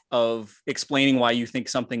work of explaining why you think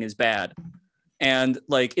something is bad. And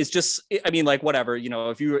like, it's just, I mean, like, whatever, you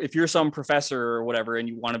know, if you're some professor or whatever, and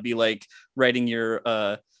you want to be like writing your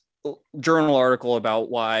journal article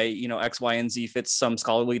about why, you know, X, Y, and Z fits some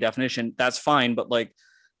scholarly definition, that's fine. But like,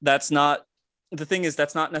 that's not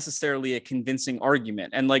necessarily a convincing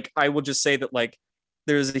argument. And like, I will just say that like,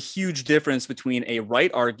 there's a huge difference between a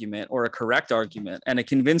right argument or a correct argument and a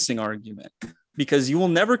convincing argument, because you will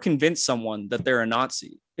never convince someone that they're a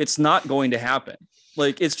Nazi. It's not going to happen.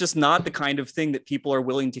 Like, it's just not the kind of thing that people are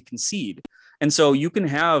willing to concede. And so you can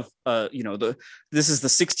have, you know, this is the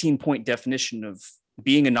 16-point definition of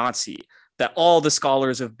being a Nazi that all the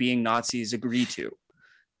scholars of being Nazis agree to.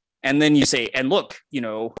 And then you say, and look, you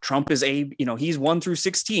know, Trump is you know, he's 1 through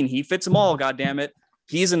 16. He fits them all. God damn it.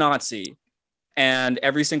 He's a Nazi. And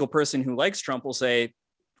every single person who likes Trump will say,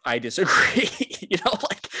 I disagree. You know,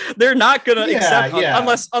 like they're not going to accept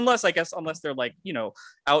unless they're like, you know,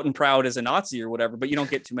 out and proud as a Nazi or whatever, but you don't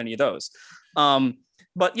get too many of those.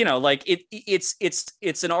 But like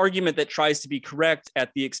it's an argument that tries to be correct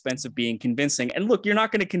at the expense of being convincing. And look, you're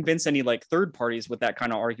not going to convince any like third parties with that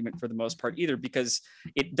kind of argument for the most part either, because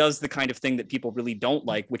it does the kind of thing that people really don't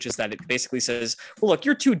like, which is that it basically says, well, look,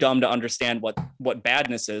 you're too dumb to understand what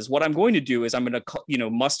badness is. What I'm going to do is I'm going to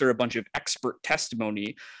muster a bunch of expert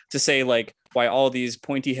testimony to say like why all these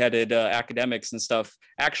pointy-headed academics and stuff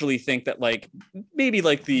actually think that like maybe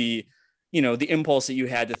like the the impulse that you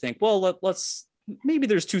had to think, well, let's maybe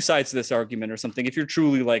there's two sides to this argument or something. If you're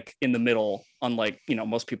truly like in the middle, unlike,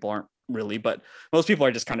 most people aren't really, but most people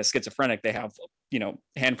are just kind of schizophrenic. They have,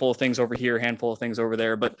 handful of things over here, handful of things over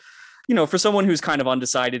there. But, for someone who's kind of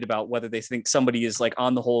undecided about whether they think somebody is like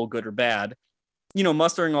on the whole good or bad,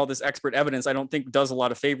 mustering all this expert evidence, I don't think does a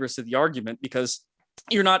lot of favors to the argument, because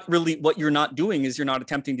what you're not doing is you're not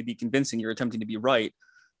attempting to be convincing, you're attempting to be right.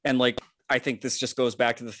 And like, I think this just goes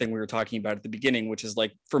back to the thing we were talking about at the beginning, which is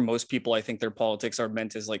like, for most people, I think their politics are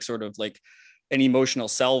meant as like sort of like an emotional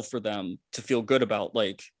salve for them to feel good about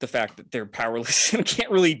like the fact that they're powerless and can't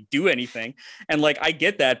really do anything. And like, I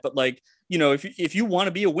get that, but like, if you want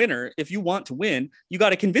to be a winner, if you want to win, you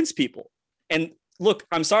got to convince people. And look,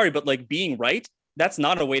 I'm sorry, but like being right, that's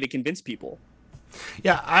not a way to convince people.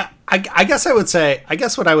 Yeah, I guess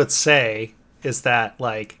what I would say is that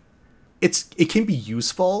like it can be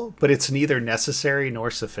useful, but it's neither necessary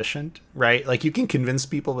nor sufficient, right? Like you can convince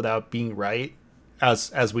people without being right,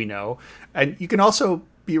 as we know, and you can also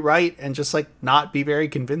be right and just like not be very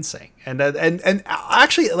convincing. And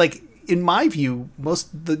actually, like in my view,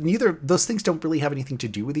 neither of those things don't really have anything to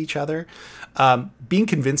do with each other. Being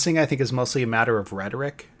convincing, I think, is mostly a matter of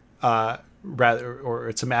rhetoric. Or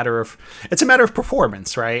it's a matter of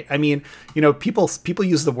performance, right? I mean, people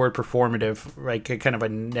use the word performative like kind of a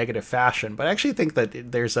negative fashion, but I actually think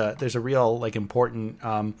that there's a real like important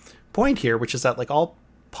point here, which is that like all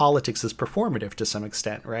politics is performative to some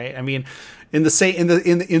extent, right? I mean, in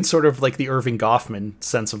sort of like the Irving Goffman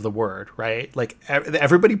sense of the word, right? Like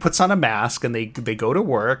everybody puts on a mask and they go to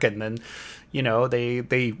work, and then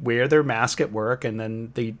they wear their mask at work, and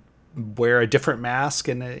then they wear a different mask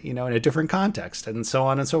in a different context, and so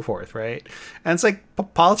on and so forth, right? And it's like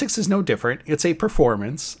politics is no different. It's a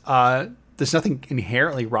performance. There's nothing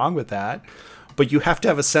inherently wrong with that, but you have to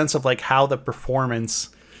have a sense of like how the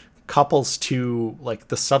performance couples to like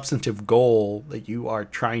the substantive goal that you are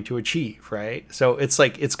trying to achieve, right? So it's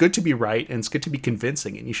like it's good to be right and it's good to be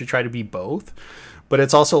convincing, and you should try to be both. But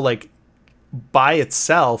it's also like by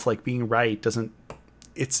itself, like being right doesn't.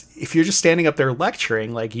 It's if you're just standing up there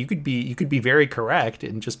lecturing, like you could be very correct,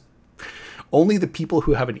 and just only the people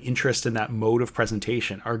who have an interest in that mode of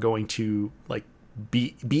presentation are going to like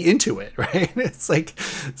be into it, right? It's like,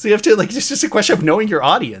 so you have to like, it's just a question of knowing your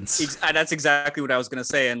audience. That's exactly what I was going to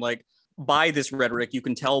say. And like, by this rhetoric, you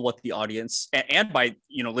can tell what the audience, and by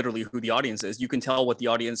literally who the audience is, you can tell what the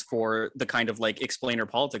audience for the kind of like explainer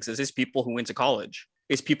politics is people who went to college,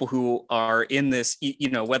 is people who are in this,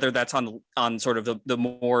 whether that's on sort of the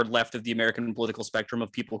more left of the American political spectrum,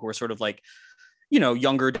 of people who are sort of like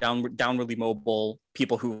younger, downwardly mobile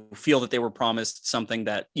people who feel that they were promised something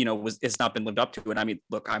that has not been lived up to. And I mean,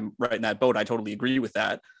 look, I'm right in that boat. I totally agree with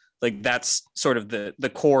that. Like that's sort of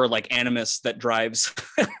the core like animus that drives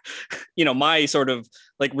my sort of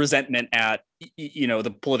like resentment at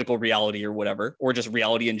the political reality or whatever, or just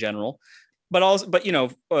reality in general. But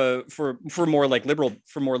for more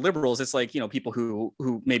liberals, it's like people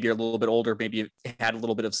who maybe are a little bit older, maybe had a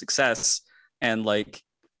little bit of success, and like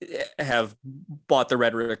have bought the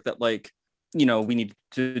rhetoric that like we need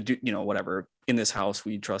to do whatever, in this house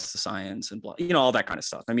we trust the science and blah, all that kind of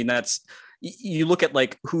stuff. I mean, that's, you look at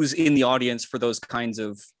like who's in the audience for those kinds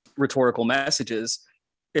of rhetorical messages.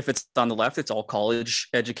 If it's on the left, it's all college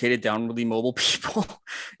educated, downwardly mobile people.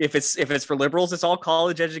 If it's for liberals, it's all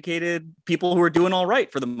college educated people who are doing all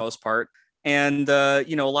right for the most part. And a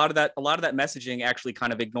lot of that messaging actually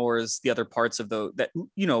kind of ignores the other parts of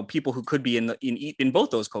people who could be in both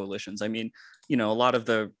those coalitions. I mean, a lot of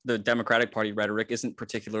the Democratic Party rhetoric isn't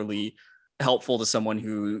particularly helpful to someone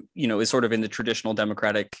who is sort of in the traditional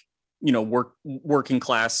Democratic working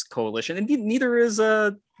class coalition, and neither is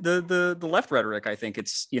the left rhetoric. I think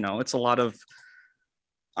it's it's a lot of,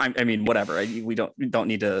 I mean, whatever. We don't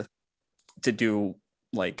need to do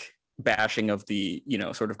like bashing of the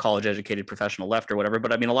sort of college educated professional left or whatever,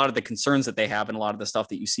 but I mean, a lot of the concerns that they have and a lot of the stuff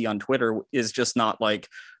that you see on Twitter is just not like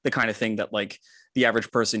the kind of thing that like the average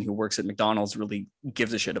person who works at McDonald's really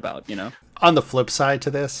gives a shit about. On the flip side to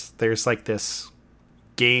this, there's like this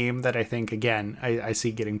game that I think, again, I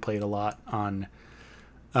see getting played a lot on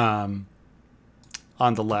the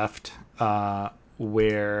left,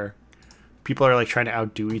 where people are like trying to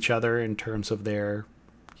outdo each other in terms of their,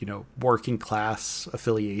 working class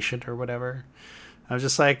affiliation or whatever. I was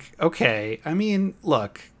just like, okay, I mean,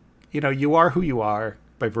 look, you are who you are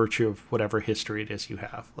by virtue of whatever history it is you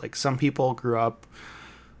have. Like, some people grew up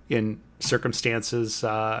in circumstances,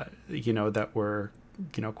 that were,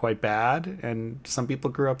 quite bad, and some people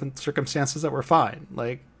grew up in circumstances that were fine.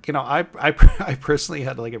 Like, I personally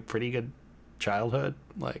had like a pretty good childhood,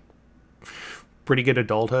 like pretty good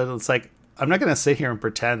adulthood. It's like, I'm not going to sit here and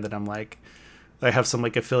pretend that I'm like, I have some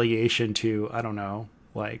like affiliation to, I don't know,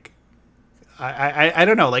 like, I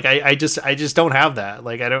don't know. Like, I just don't have that.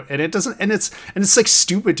 Like, I don't, and it doesn't, and it's like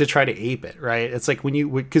stupid to try to ape it. Right. It's like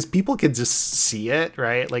because people can just see it.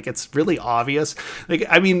 Right. Like, it's really obvious. Like,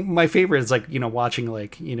 I mean, my favorite is like, watching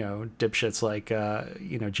like, dipshits like,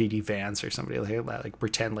 JD Vance or somebody like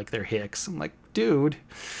pretend like they're Hicks. I'm like, dude,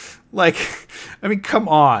 like, I mean, come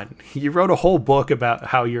on. You wrote a whole book about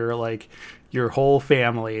how you're like, your whole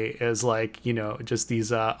family is like, just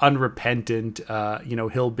these unrepentant,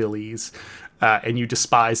 hillbillies, and you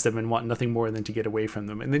despise them and want nothing more than to get away from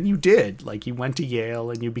them. And then you did. Like, you went to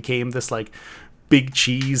Yale and you became this like big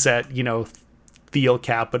cheese at, Thiel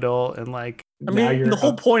Capital, and like, I mean, the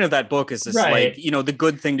whole point of that book is just right. Like, the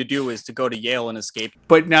good thing to do is to go to Yale and escape.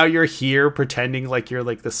 But now you're here pretending like you're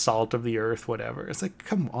like the salt of the earth, whatever. It's like,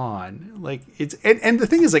 come on. Like, it's, and the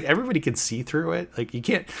thing is, like, everybody can see through it. Like, you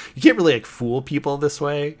can't really like fool people this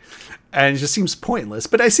way. And it just seems pointless.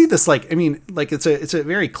 But I see this, like, I mean, like, it's a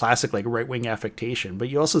very classic, like, right-wing affectation. But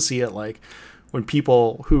you also see it, like, when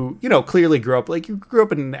people who, clearly grew up, like, you grew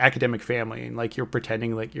up in an academic family and like you're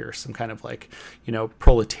pretending like you're some kind of like,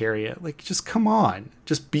 proletariat. Like, just come on,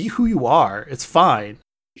 just be who you are. It's fine.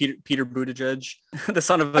 Peter Buttigieg, the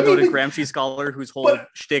son of a noted Gramsci scholar whose whole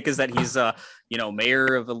shtick is that he's,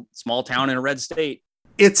 mayor of a small town in a red state.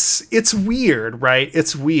 It's weird, right?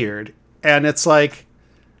 It's weird. And it's like,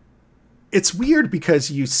 it's weird because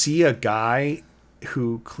you see a guy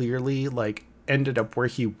who clearly like ended up where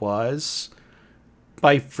he was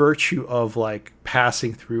by virtue of like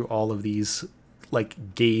passing through all of these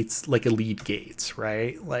like gates, like elite gates,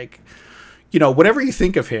 right? Like, whatever you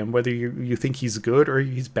think of him, whether you think he's good or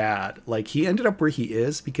he's bad, like, he ended up where he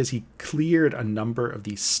is because he cleared a number of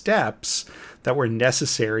these steps that were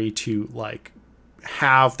necessary to like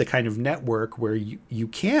have the kind of network where you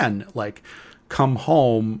can like come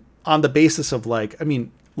home on the basis of like, I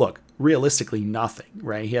mean, look, realistically nothing,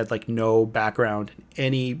 right? He had like no background in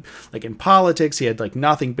any, like, in politics. He had like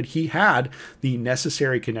nothing, but he had the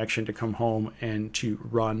necessary connection to come home and to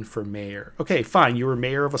run for mayor. Okay, fine. You were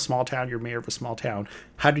mayor of a small town. You're mayor of a small town.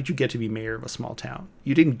 How did you get to be mayor of a small town?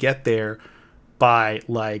 You didn't get there by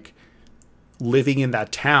like living in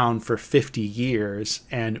that town for 50 years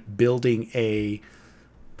and building a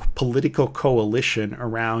political coalition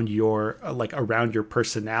around your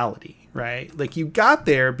personality, right? Like, you got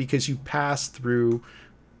there because you passed through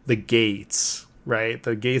the gates, right?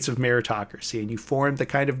 The gates of meritocracy, and you formed the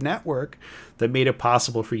kind of network that made it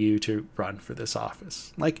possible for you to run for this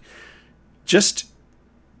office. Like, just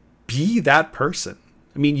be that person.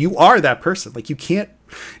 I mean, you are that person. Like, you can't,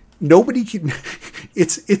 nobody can,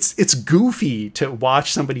 it's goofy to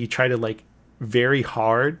watch somebody try to like very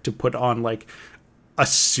hard to put on like a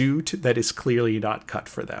suit that is clearly not cut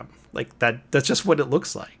for them. Like, that's just what it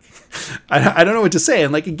looks like. I don't know what to say.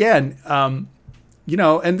 And like, again, and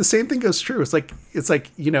the same thing goes true. It's like,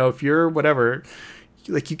 if you're whatever,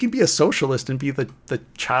 like, you can be a socialist and be the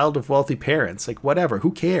child of wealthy parents, like, whatever,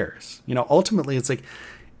 who cares? Ultimately it's like,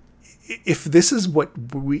 if this is what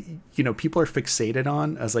we, people are fixated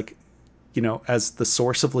on as like, as the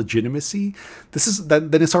source of legitimacy, this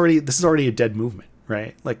is already a dead movement,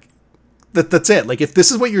 right? Like, that's it. Like, if this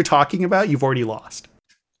is what you're talking about, you've already lost.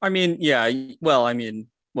 I mean, yeah, well, I mean,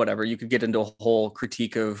 whatever. You could get into a whole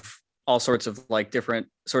critique of all sorts of like different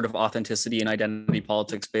sort of authenticity and identity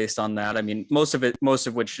politics based on that. I mean, most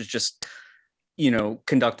of which is just,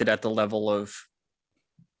 conducted at the level of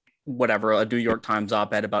whatever, a New York Times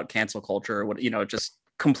op-ed about cancel culture or what, just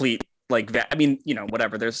complete like that. I mean,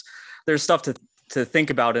 whatever. There's stuff to think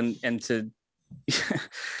about and to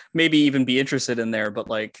maybe even be interested in there, but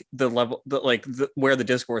like the level that like where the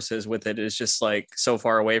discourse is with it is just like so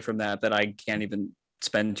far away from that I can't even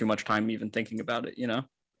spend too much time even thinking about it.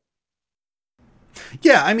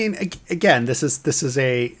 Yeah, I mean, again, this is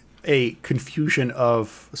a confusion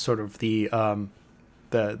of sort of the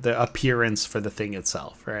appearance for the thing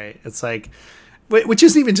itself, right? It's like, which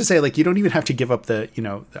isn't even to say like you don't even have to give up the,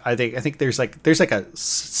 I think there's like a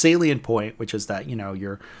salient point, which is that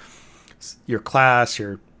your class,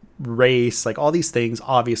 your race, like all these things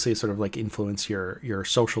obviously sort of like influence your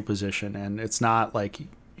social position. And it's not like,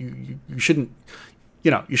 you shouldn't,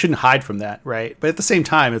 you shouldn't hide from that, right? But at the same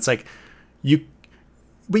time, it's like you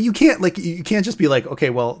but you can't just be like, okay,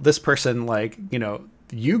 well, this person, like,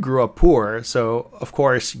 you grew up poor, so of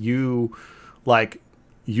course you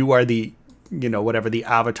are the, whatever, the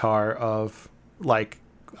avatar of, like,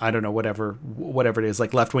 I don't know, whatever it is,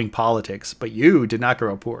 like left-wing politics, but you did not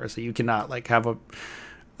grow up poor, so you cannot, like, have a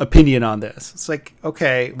opinion on this. It's like,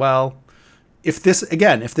 okay, well, if this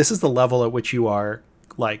is the level at which you are,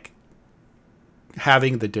 like,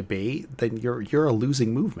 having the debate, then you're a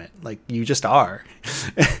losing movement. Like, you just are.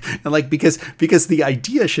 And, like, because the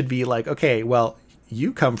idea should be like, okay, well,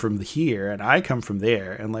 you come from here and I come from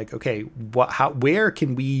there, and, like, okay, where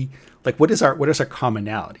can we, like, what is our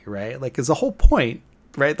commonality, right? Like, is the whole point,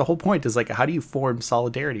 right? The whole point is, like, how do you form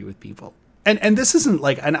solidarity with people? And this isn't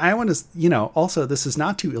like, and I want to, also, this is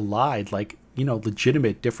not to elide, like,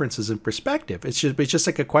 legitimate differences in perspective. It's just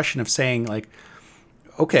like a question of saying, like,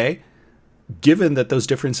 okay, given that those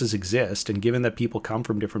differences exist and given that people come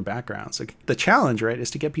from different backgrounds, like, the challenge, right,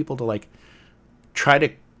 is to get people to, like, try to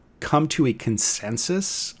come to a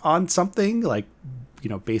consensus on something, like,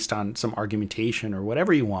 based on some argumentation or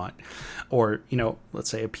whatever you want, or, let's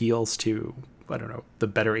say appeals to, I don't know, the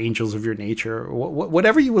better angels of your nature, or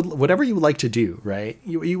whatever you would like to do, right?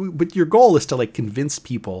 But your goal is to, like, convince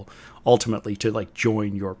people ultimately to, like,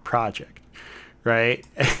 join your project, right?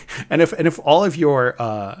 And if all of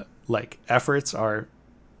your like efforts are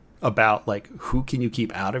about, like, who can you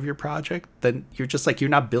keep out of your project, then you're just, like, you're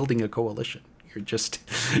not building a coalition. You're just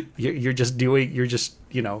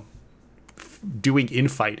doing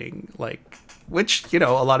infighting, like, which, a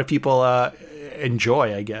lot of people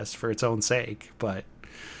enjoy, I guess, for its own sake, but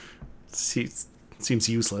seems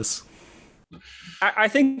useless. I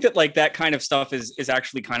think that, like, that kind of stuff is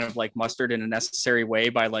actually kind of, like, mustered in a necessary way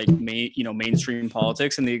by, like, mainstream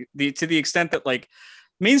politics, and to the extent that, like,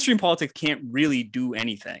 mainstream politics can't really do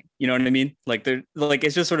anything. You know what I mean? Like, they're, like,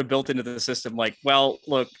 it's just sort of built into the system. Like, well,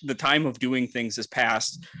 look, the time of doing things is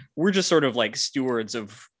past. We're just sort of, like, stewards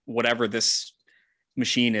of whatever this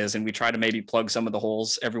machine is, and we try to maybe plug some of the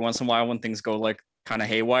holes every once in a while when things go, like, kind of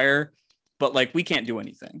haywire. But, like, we can't do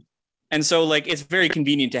anything. And so, like, it's very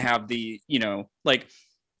convenient to have the, like,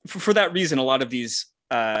 for that reason, a lot of these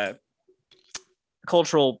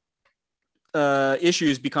cultural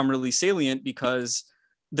issues become really salient, because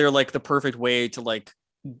they're, like, the perfect way to, like,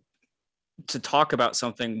 to talk about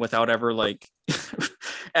something without ever, like,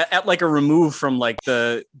 at like a remove from, like,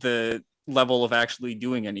 the level of actually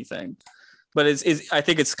doing anything. But I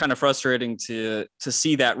think it's kind of frustrating to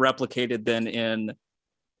see that replicated then in,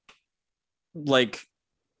 like,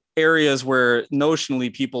 areas where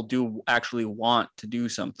notionally people do actually want to do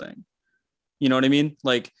something. You know what I mean?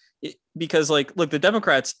 Like, because, like, look, the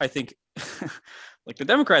Democrats, I think, like, the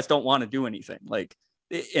Democrats don't want to do anything. Like,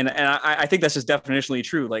 and I think that's just definitionally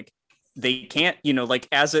true. Like, they can't, like,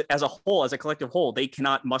 as a whole, as a collective whole, they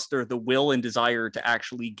cannot muster the will and desire to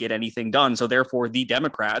actually get anything done. So therefore, the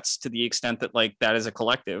Democrats, to the extent that, like, that is a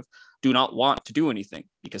collective, do not want to do anything,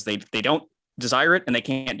 because they don't desire it and they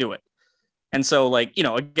can't do it. And so, like,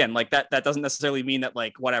 again, like, that doesn't necessarily mean that,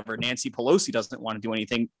 like, whatever, Nancy Pelosi doesn't want to do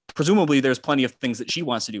anything. Presumably there's plenty of things that she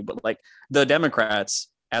wants to do, but, like, the Democrats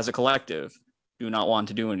as a collective do not want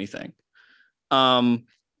to do anything. And,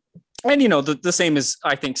 the same is,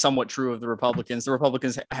 I think, somewhat true of the Republicans. The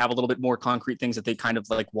Republicans have a little bit more concrete things that they kind of,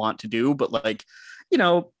 like, want to do, but, like,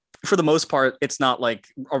 for the most part, it's not, like,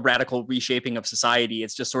 a radical reshaping of society.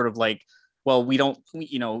 It's just sort of like, well, we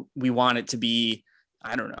want it to be,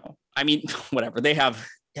 I don't know. I mean, whatever they have.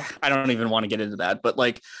 Yeah, I don't even want to get into that, but,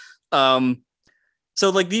 like, so,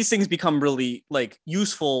 like, these things become really, like,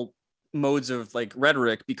 useful modes of, like,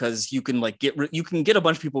 rhetoric, because you can, like, get a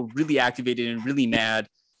bunch of people really activated and really mad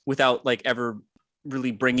without, like, ever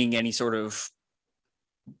really bringing any sort of,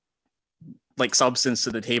 like, substance to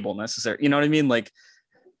the table necessary. You know what I mean? Like,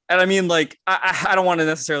 and I mean, like, I don't want to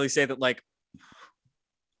necessarily say that, like,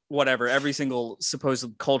 whatever, every single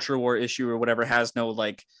supposed culture war issue or whatever has no,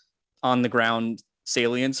 like, on the ground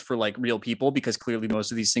salience for, like, real people, because clearly most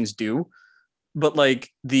of these things do. But, like,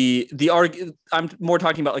 I'm more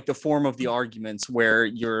talking about, like, the form of the arguments, where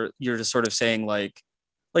you're just sort of saying, like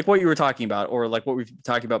what you were talking about, or, like, what we've been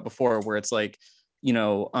talking about before, where it's like,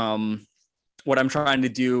 what I'm trying to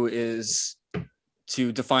do is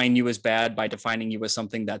to define you as bad by defining you as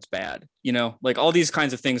something that's bad. Like, all these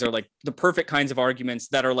kinds of things are, like, the perfect kinds of arguments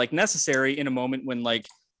that are, like, necessary in a moment when, like,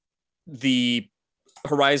 the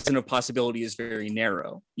horizon of possibility is very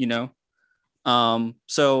narrow.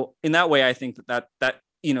 So in that way, I think that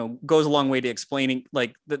goes a long way to explaining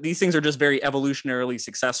like that these things are just very evolutionarily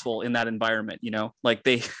successful in that environment, like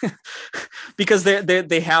they because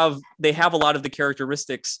they have a lot of the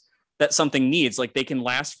characteristics that something needs. Like they can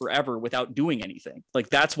last forever without doing anything. Like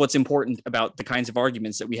that's what's important about the kinds of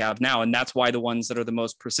arguments that we have now, and that's why the ones that are the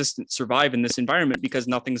most persistent survive in this environment, because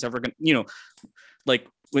nothing's ever going to, like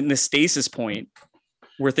when the stasis point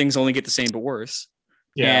where things only get the same but worse.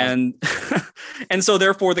 Yeah. And and so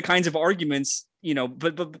therefore the kinds of arguments,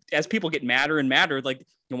 but as people get madder and madder, like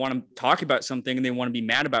they want to talk about something and they want to be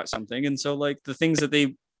mad about something. And so like the things that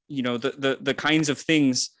they, the kinds of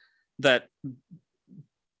things that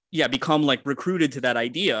become like recruited to that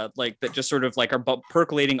idea, like that just sort of like are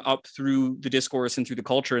percolating up through the discourse and through the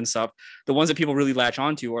culture and stuff. The ones that people really latch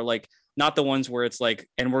onto are like not the ones where it's like,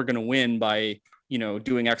 and we're going to win by,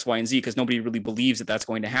 doing X, Y, and Z, because nobody really believes that that's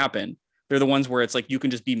going to happen. They're the ones where it's like you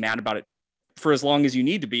can just be mad about it for as long as you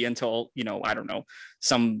need to be until, I don't know,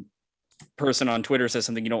 some person on Twitter says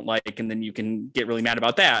something you don't like, and then you can get really mad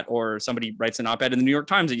about that. Or somebody writes an op-ed in the New York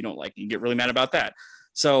Times that you don't like, and you get really mad about that.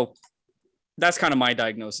 So that's kind of my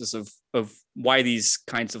diagnosis of why these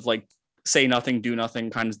kinds of like say nothing, do nothing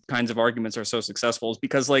kinds of arguments are so successful, is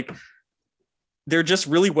because like they're just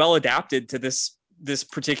really well adapted to this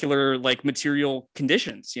particular like material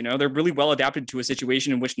conditions. They're really well adapted to a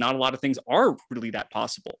situation in which not a lot of things are really that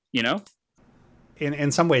possible.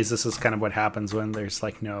 In some ways, this is kind of what happens when there's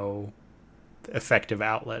like no effective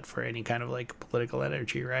outlet for any kind of like political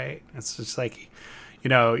energy, right? It's just like,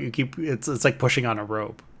 you keep it's like pushing on a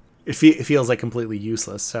rope. It feels like completely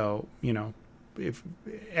useless. So if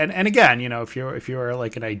again, if you're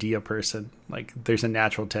like an idea person, like there's a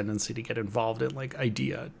natural tendency to get involved in like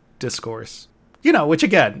idea discourse, which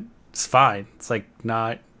again, it's fine. It's like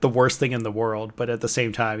not the worst thing in the world, but at the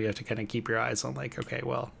same time, you have to kind of keep your eyes on like, okay,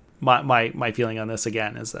 well, my feeling on this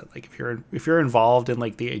again is that like if you're involved in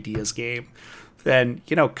like the ideas game, then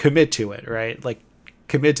commit to it, right? Like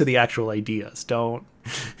commit to the actual ideas. Don't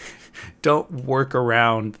work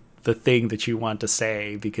around the thing that you want to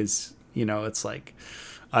say because it's like,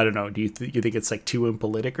 I don't know, you think it's like too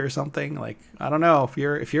impolitic or something? Like, I don't know,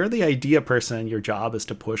 if you're the idea person, your job is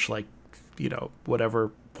to push like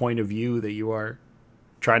whatever point of view that you are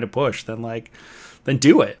trying to push, then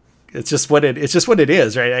do it. It's just what it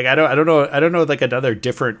is, right? Like I don't know like another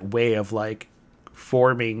different way of like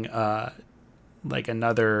forming like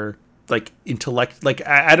another like intellect, like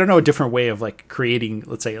I don't know, a different way of like creating,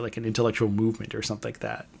 let's say, like an intellectual movement or something like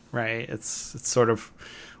that, right? It's sort of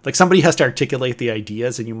like somebody has to articulate the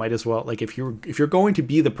ideas, and you might as well, like if you're going to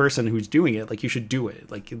be the person who's doing it, like you should do it.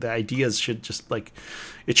 Like the ideas should just like,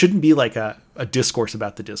 it shouldn't be like a discourse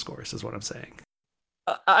about the discourse is what I'm saying.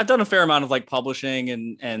 I've done a fair amount of like publishing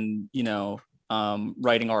and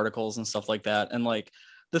writing articles and stuff like that, and like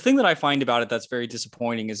the thing that I find about it that's very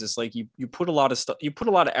disappointing is just like you put a lot of stuff, you put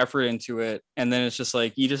a lot of effort into it, and then it's just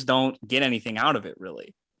like you just don't get anything out of it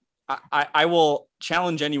really. I will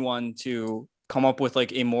challenge anyone to come up with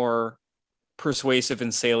like a more persuasive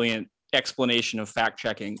and salient explanation of fact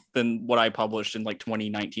checking than what I published in like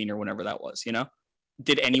 2019 or whenever that was.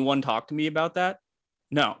 Did anyone talk to me about that?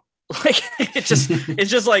 No. Like it's just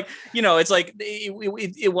like, it's like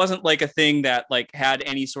it wasn't like a thing that like had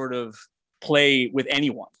any sort of play with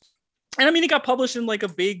anyone. And I mean, it got published in like a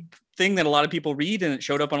big thing that a lot of people read, and it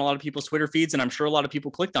showed up on a lot of people's Twitter feeds, and I'm sure a lot of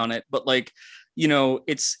people clicked on it. But like,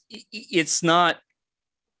 it's not,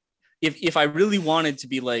 if I really wanted to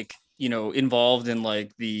be like, involved in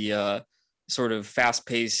like the sort of fast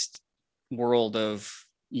paced world of,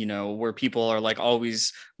 where people are like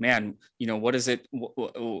always, man, what is it?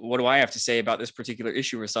 What do I have to say about this particular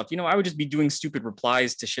issue or stuff? I would just be doing stupid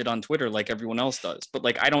replies to shit on Twitter like everyone else does. But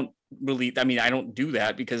like, I don't do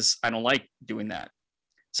that because I don't like doing that.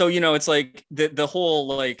 So, it's like the whole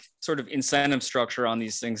like sort of incentive structure on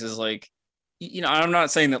these things is like, I'm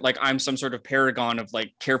not saying that like I'm some sort of paragon of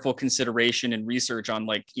like careful consideration and research on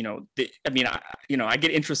like, I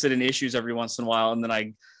get interested in issues every once in a while, and then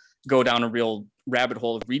I go down a real rabbit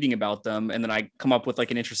hole of reading about them, and then I come up with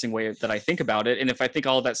like an interesting way that I think about it. And if I think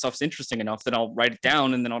all of that stuff's interesting enough, then I'll write it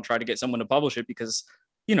down, and then I'll try to get someone to publish it, because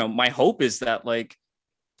my hope is that like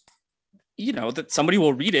that somebody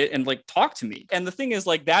will read it and like talk to me. And the thing is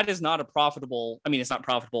like, that is not a profitable, it's not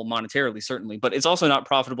profitable monetarily, certainly, but it's also not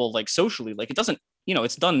profitable like socially. Like it doesn't,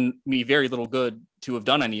 it's done me very little good to have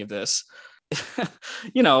done any of this.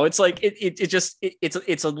 It's like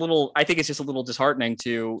it's a little, I think it's just a little disheartening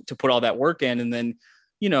to put all that work in, and then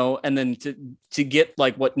and then to get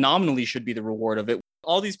like what nominally should be the reward of it.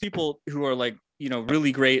 All these people who are like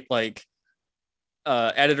really great like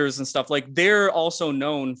editors and stuff, like they're also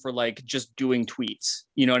known for like just doing tweets,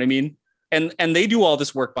 you know what I mean? and they do all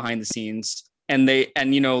this work behind the scenes, and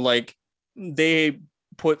like they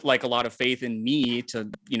put like a lot of faith in me to,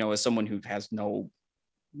 as someone who has no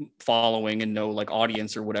following and no like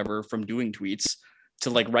audience or whatever from doing tweets, to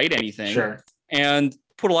like write anything. Sure. And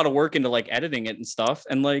put a lot of work into like editing it and stuff,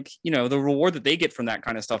 and like, the reward that they get from that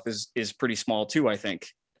kind of stuff is pretty small too, I think,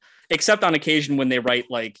 except on occasion when they write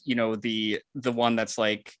like, the one that's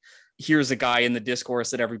like, here's a guy in the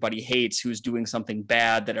discourse that everybody hates who's doing something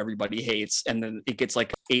bad that everybody hates, and then it gets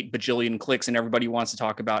like 8 bajillion clicks and everybody wants to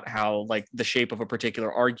talk about how like the shape of a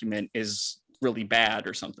particular argument is really bad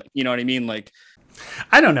or something. You know what I mean? Like,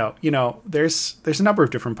 I don't know. There's a number of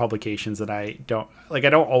different publications that I don't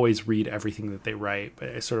always read everything that they write, but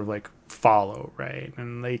I sort of like follow, right?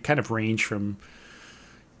 And they kind of range from,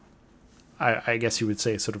 I guess you would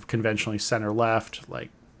say, sort of conventionally center left, like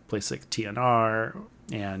place like TNR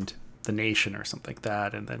and The Nation or something like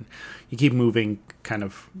that, and then you keep moving kind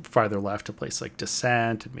of farther left to a place like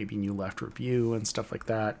Dissent and maybe New Left Review and stuff like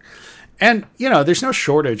that. And there's no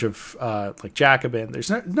shortage of like Jacobin. There's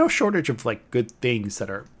no shortage of like good things that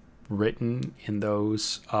are written in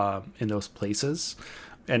those places.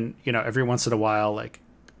 And every once in a while, like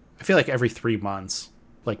I feel like every 3 months,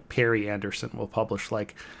 like Perry Anderson will publish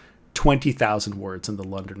like 20,000 words in the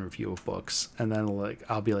London Review of Books, and then like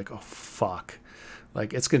I'll be like, oh fuck.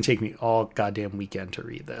 Like, it's going to take me all goddamn weekend to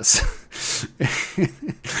read this.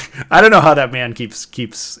 I don't know how that man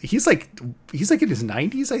keeps, he's like in his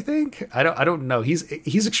 90s, I think. I don't know. He's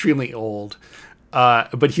extremely old.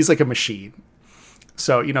 But he's like a machine.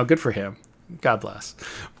 So, good for him. God bless.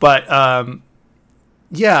 But,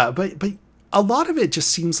 yeah, but a lot of it just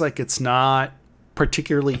seems like it's not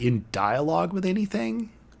particularly in dialogue with anything.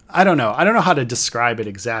 I don't know how to describe it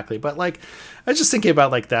exactly, but like, I was just thinking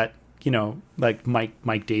about like that, like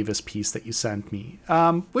Mike Davis piece that you sent me,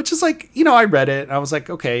 which is like, I read it and I was like,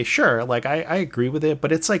 okay, sure. Like I agree with it,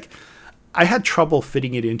 but it's like, I had trouble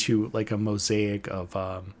fitting it into like a mosaic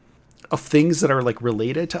of things that are like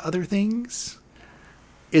related to other things.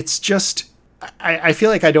 It's just, I feel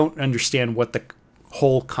like I don't understand what the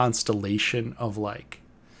whole constellation of like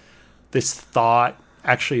this thought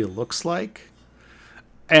actually looks like.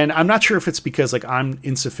 And I'm not sure if it's because like I'm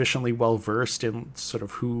insufficiently well versed in sort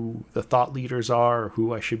of who the thought leaders are or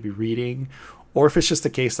who I should be reading, or if it's just the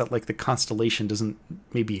case that like the constellation doesn't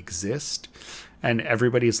maybe exist and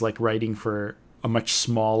everybody's like writing for a much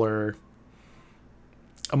smaller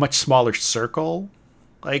circle.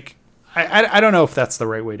 Like I don't know if that's the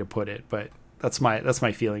right way to put it, but that's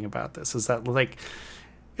my feeling about this, is that like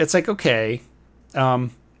it's like, okay,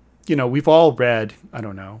 we've all read, I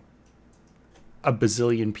don't know, a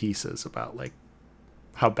bazillion pieces about like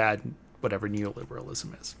how bad whatever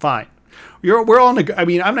neoliberalism is. Fine. We're all I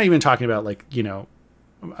mean, I'm not even talking about like,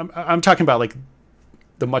 I'm talking about like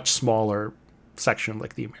the much smaller section of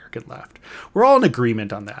like the American left. We're all in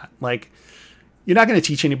agreement on that. Like, you're not going to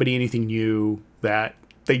teach anybody anything new that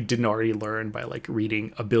they didn't already learn by like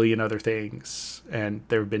reading a billion other things. And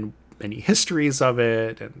there have been many histories of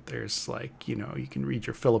it. And there's like, you can read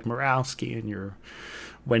your Philip Murawski and your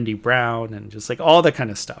Wendy Brown and just like all that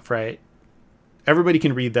kind of stuff, right? Everybody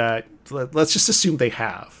can read that. Let's just assume they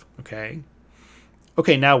have. Okay,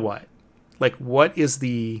 now what? Like, what is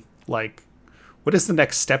the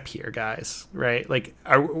next step here, guys? Right? Like,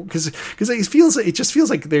 because it just feels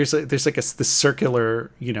like there's like this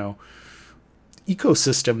circular,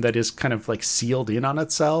 ecosystem that is kind of like sealed in on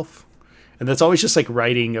itself, and that's always just like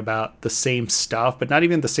writing about the same stuff, but not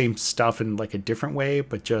even the same stuff in like a different way,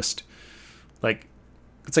 but just like,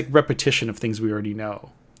 it's like repetition of things we already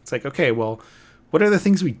know. It's like, okay, well, what are the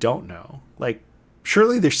things we don't know? Like,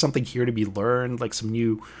 surely there's something here to be learned, like some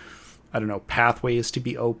new, I don't know, pathways to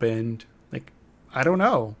be opened. Like, I don't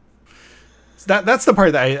know. So that's the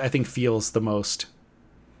part that I think feels the most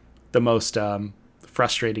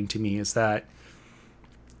frustrating to me, is that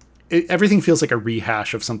everything feels like a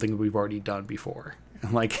rehash of something that we've already done before.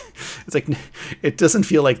 And like, it's like, it doesn't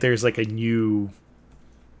feel like there's like a new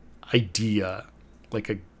idea.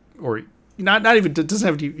 Like or not even, it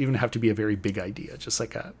doesn't even have to be a very big idea, just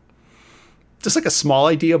like a small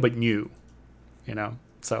idea, but new,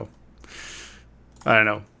 so I don't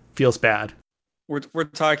know, feels bad. We're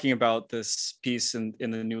talking about this piece in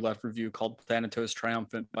the New Left Review called Thanatos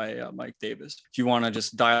Triumphant by Mike Davis. If you want to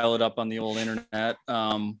just dial it up on the old internet,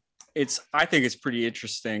 I think it's pretty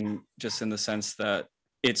interesting, just in the sense that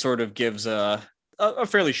it sort of gives a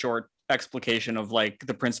fairly short explication of like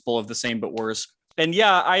the principle of the same but worse. And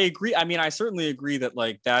yeah, I agree. I mean, I certainly agree that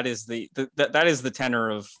like that is that is the tenor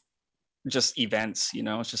of just events.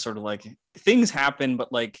 It's just sort of like things happen,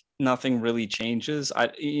 but like nothing really changes.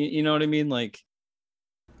 You know what I mean? Like,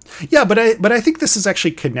 Yeah, but I think this is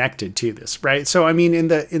actually connected to this, right? So I mean, in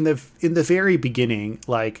the very beginning,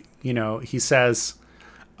 like, he says,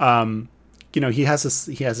 he has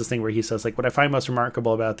this thing where he says, like, what I find most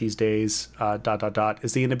remarkable about these days,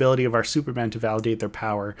 is the inability of our Supermen to validate their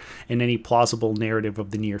power in any plausible narrative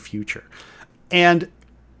of the near future. And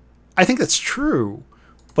I think that's true,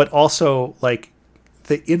 but also, like,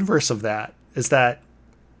 the inverse of that is that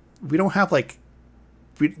we don't have, like,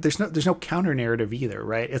 there's no counter narrative either,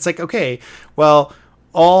 right? It's like, okay, well,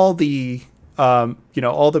 all the all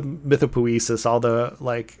the mythopoesis, all the,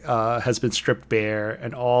 like, has been stripped bare,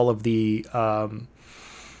 and all of the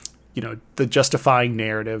the justifying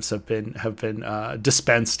narratives have been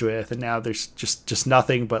dispensed with, and now there's just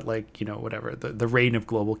nothing but, like, whatever, the reign of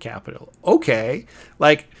global capital. Okay,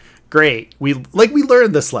 like, great, we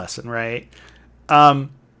learned this lesson, right?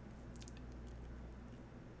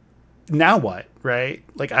 Now what, right?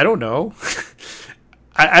 Like, I don't know.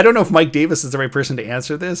 I don't know if Mike Davis is the right person to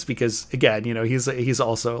answer this, because, again, he's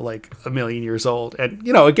also, like, a million years old, and,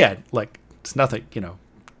 again, like, it's nothing,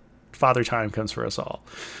 Father Time comes for us all.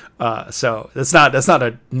 So that's not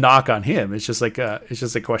a knock on him. It's just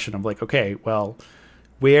a question of, like, okay, well,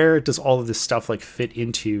 where does all of this stuff, like, fit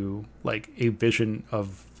into, like, a vision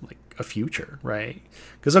of, like, a future, right?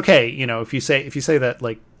 Because, okay, if you say that,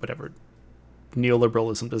 like, whatever,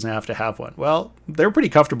 neoliberalism doesn't have to have one, well, they're pretty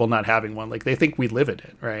comfortable not having one. Like, they think we live in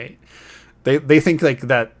it, right? They think, like,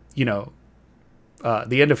 that,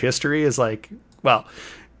 the end of history is, like, well,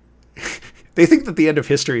 they think that the end of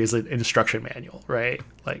history is an instruction manual, right?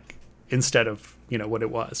 Like, instead of, what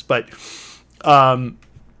it was. But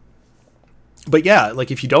yeah,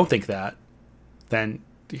 like, if you don't think that, then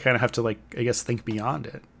you kind of have to, like, I guess, think beyond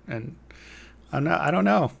it. And I don't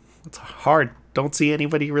know. It's hard. Don't see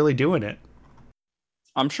anybody really doing it.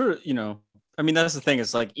 I'm sure, I mean, that's the thing.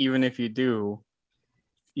 It's like, even if you do,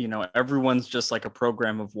 everyone's just like a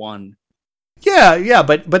program of one. Yeah,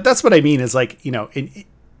 but that's what I mean is, like,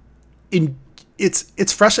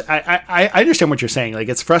 it's frustrating. I understand what you're saying. Like,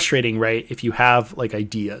 it's frustrating, right? If you have, like,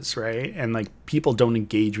 ideas, right? And, like, people don't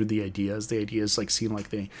engage with the ideas, like, seem like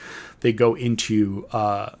they go into,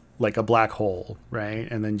 like, a black hole,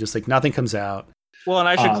 right? And then just, like, nothing comes out. Well, and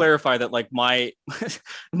I should clarify that, like, my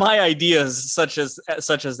my ideas, such as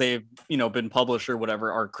they've been published or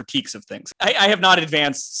whatever, are critiques of things. I have not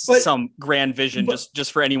advanced some grand vision.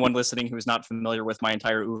 Just for anyone listening who's not familiar with my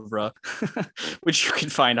entire oeuvre, which you can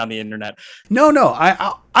find on the internet. No,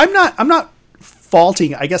 I'm not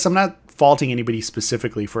faulting. I guess I'm not faulting anybody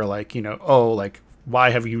specifically for, like, like,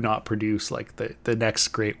 why have you not produced, like, the next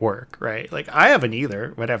great work, right? Like, I haven't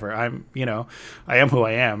either. Whatever. I'm I am who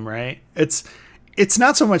I am, right? It's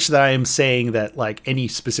not so much that I am saying that, like, any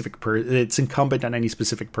specific it's incumbent on any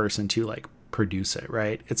specific person to, like, produce it,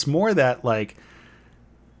 right? It's more that, like,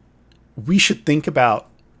 we should think about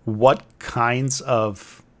what kinds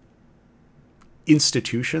of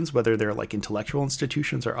institutions, whether they're, like, intellectual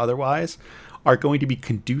institutions or otherwise, are going to be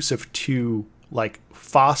conducive to, like,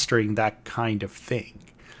 fostering that kind of thing.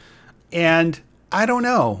 And I don't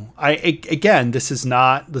know. Again, this is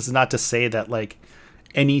not to say that, like,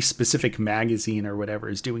 any specific magazine or whatever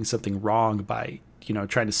is doing something wrong by,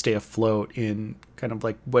 trying to stay afloat in kind of,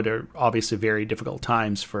 like, what are obviously very difficult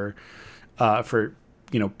times for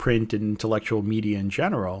print and intellectual media in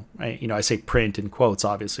general. I say print in quotes.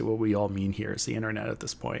 Obviously, what we all mean here is the internet at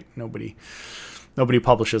this point. Nobody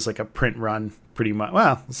publishes, like, a print run, pretty much.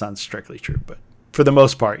 Well, it's not strictly true, but for the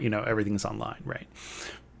most part, everything's online, right?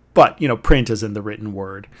 But, print is in the written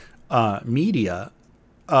word media.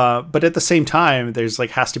 But at the same time, there's,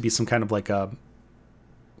 like, has to be some kind of, like,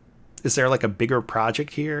 is there, like, a bigger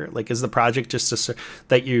project here? Like, is the project just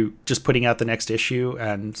that you just putting out the next issue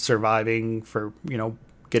and surviving for,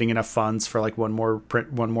 getting enough funds for, like, one more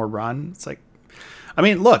run? It's like, I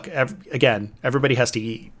mean, look, again, everybody has to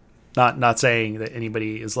eat. Not saying that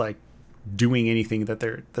anybody is, like, doing anything that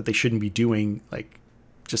they shouldn't be doing, like,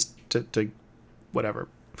 just to whatever,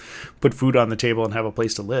 put food on the table and have a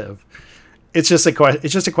place to live. It's just a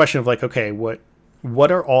question of, like, okay,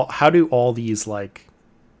 how do all these, like,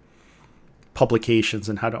 publications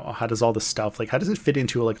and how does all this stuff, like, how does it fit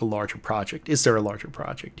into, like, a larger project? Is there a larger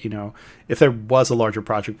project? If there was a larger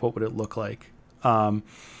project, what would it look like? And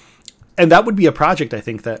that would be a project, I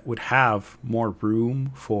think, that would have more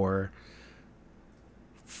room for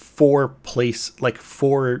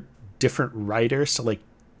different writers to, like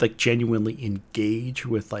genuinely engage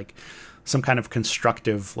with, like, some kind of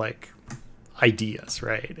constructive, like, ideas,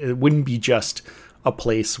 right? It wouldn't be just a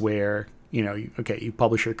place where, you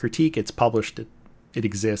publish your critique, it's published, it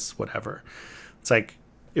exists, whatever. It's like,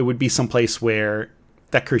 it would be some place where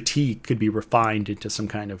that critique could be refined into some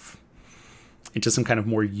kind of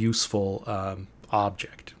more useful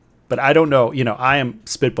object. But I don't know. I am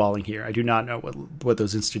spitballing here. I do not know what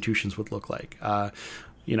those institutions would look like. I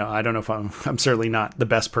don't know if I'm certainly not the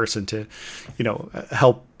best person to,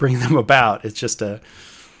 help bring them about. It's just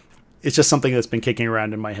something that's been kicking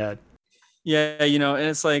around in my head. Yeah, and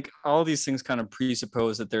it's like all these things kind of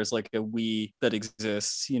presuppose that there's like a we that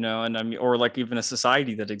exists, and I mean, or like even a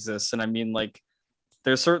society that exists. And I mean, like,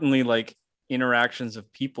 there's certainly like interactions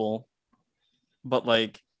of people, but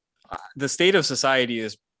like the state of society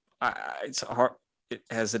is, it's hard.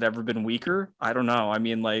 Has it ever been weaker? I don't know. I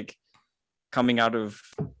mean, like, coming out of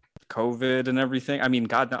COVID and everything. I mean,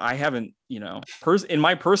 God, no, I haven't, in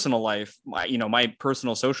my personal life, my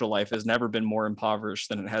personal social life has never been more impoverished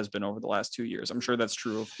than it has been over the last 2 years. I'm sure that's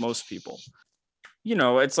true of most people.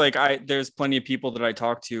 It's like there's plenty of people that I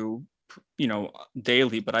talk to,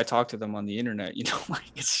 daily, but I talk to them on the internet, like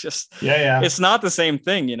it's just, it's not the same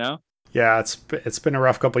thing, Yeah, it's been a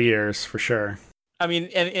rough couple of years for sure. I mean,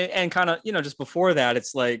 and kind of, just before that,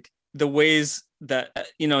 it's like the ways that,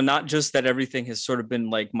 not just that everything has sort of been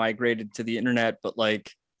like migrated to the internet, but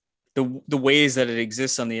like the ways that it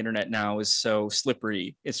exists on the internet now is so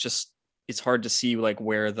slippery. It's hard to see like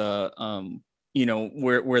where the,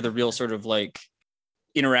 where the real sort of like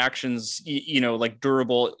interactions, like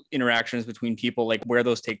durable interactions between people, like where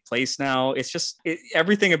those take place now. It's just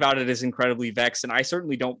everything about it is incredibly vexed, and I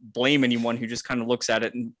certainly don't blame anyone who just kind of looks at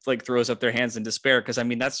it and like throws up their hands in despair, because I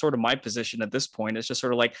mean that's sort of my position at this point. It's just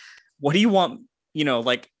sort of like, what do you want,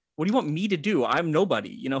 like what do you want me to do? I'm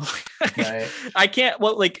nobody, right. I can't,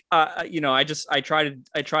 well, like I try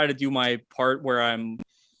to do my part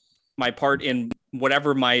my part in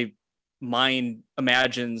whatever my mind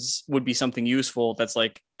imagines would be something useful that's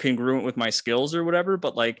like congruent with my skills or whatever.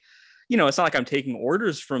 But like, it's not like I'm taking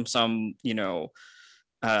orders from some,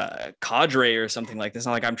 cadre or something like this. It's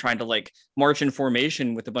not like I'm trying to like march in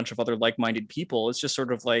formation with a bunch of other like-minded people. It's just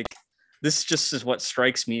sort of like, this just is what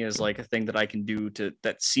strikes me as like a thing that I can do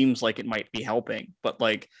that seems like it might be helping. But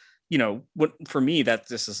like, what for me, that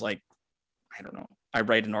this is like, I don't know. I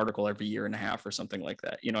write an article every year and a half or something like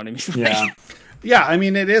that. You know what I mean? Yeah. Yeah. I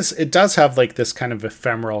mean, it does have like this kind of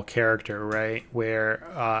ephemeral character, right? Where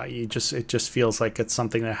it just feels like it's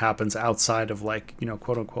something that happens outside of like,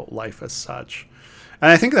 quote unquote life as such. And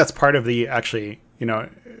I think that's part of the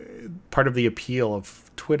part of the appeal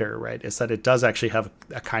of Twitter, right? Is that it does actually have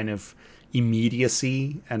a kind of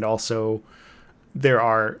immediacy, and also there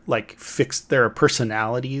are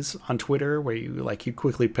personalities on Twitter where you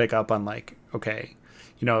quickly pick up on like, okay,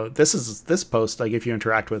 this post, like if you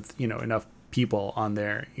interact with, enough people on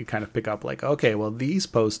there, you kind of pick up like, okay, well this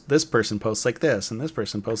person posts like this and this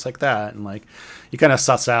person posts like that. And like, you kind of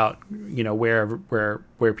suss out,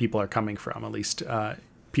 where people are coming from, at least,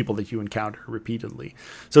 people that you encounter repeatedly.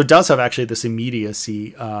 So it does have actually this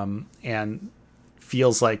immediacy, and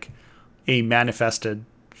feels like a manifested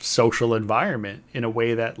social environment in a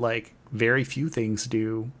way that like very few things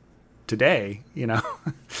do today,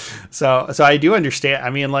 so I do understand. I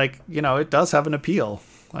mean, like, it does have an appeal,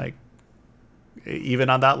 like even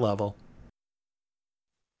on that level.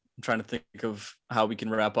 I'm trying to think of how we can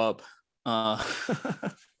wrap up.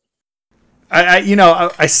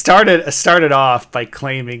 I started off by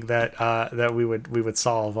claiming that we would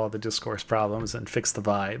solve all the discourse problems and fix the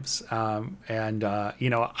vibes.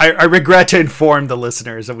 I regret to inform the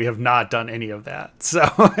listeners that we have not done any of that. So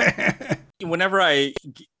whenever I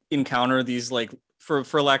encounter these, like,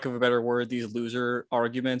 for lack of a better word, these loser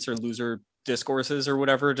arguments or loser discourses or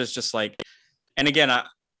whatever, just like, and again,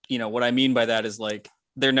 what I mean by that is like,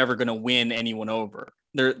 they're never going to win anyone over.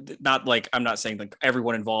 They're not like, I'm not saying like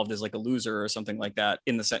everyone involved is like a loser or something like that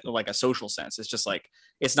in the sense, like a social sense. It's just like,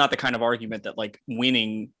 it's not the kind of argument that like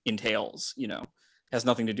winning entails, has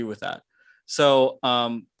nothing to do with that. So,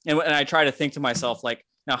 and I try to think to myself, like,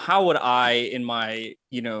 now how would I, in my,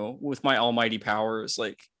 with my almighty powers,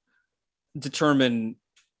 like determine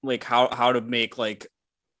like how to make like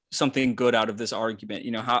something good out of this argument?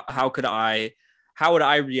 How would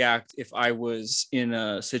I react if I was in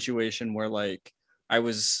a situation where like I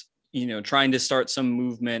was, trying to start some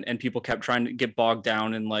movement and people kept trying to get bogged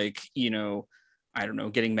down in like, I don't know,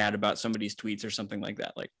 getting mad about somebody's tweets or something like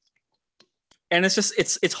that. Like, and it's just,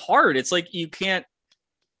 it's hard. It's like, you can't,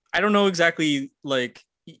 I don't know exactly, like,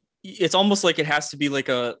 it's almost like it has to be like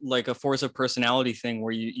a force of personality thing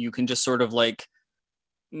where you can just sort of like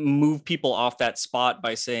move people off that spot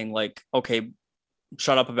by saying like, okay,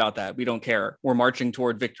 shut up about that. We don't care. We're marching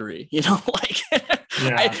toward victory, like,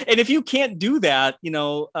 yeah. And if you can't do that,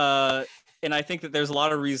 And I think that there's a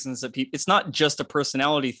lot of reasons that people, it's not just a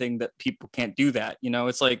personality thing that people can't do that.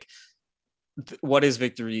 It's like, what is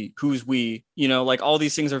victory? Who's we? Like all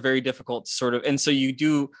these things are very difficult to sort of, and so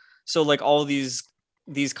like all these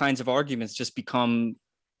kinds of arguments just become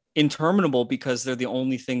interminable because they're the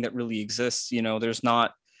only thing that really exists.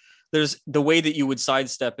 There's the way that you would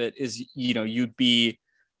sidestep it is, you'd be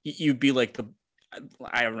like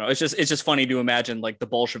I don't know. It's just funny to imagine like the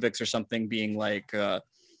Bolsheviks or something being like,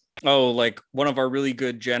 oh, like one of our really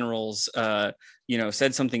good generals,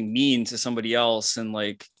 said something mean to somebody else, and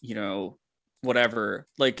like, whatever,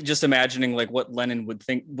 like just imagining like what Lenin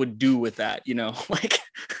would do with that, like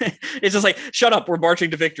it's just like, shut up, we're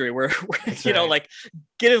marching to victory, we're like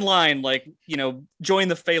get in line, like, join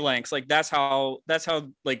the phalanx, like that's how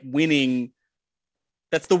like winning,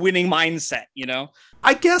 that's the winning mindset.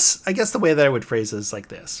 I guess the way that I would phrase it is like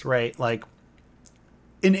this, right? Like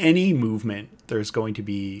in any movement there's going to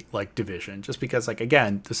be like division, just because, like,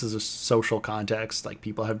 again, this is a social context, like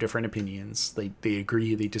people have different opinions, they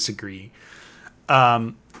agree, they disagree.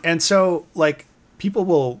 And so like people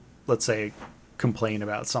will, let's say, complain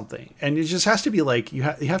about something, and it just has to be like, you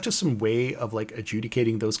have just some way of like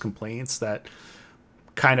adjudicating those complaints that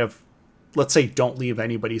kind of, let's say, don't leave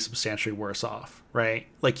anybody substantially worse off, right?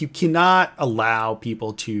 Like you cannot allow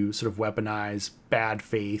people to sort of weaponize bad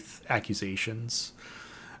faith accusations.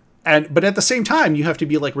 But at the same time, you have to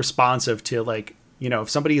be like responsive to, like, if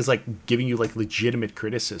somebody is like giving you like legitimate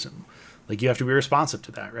criticism, like you have to be responsive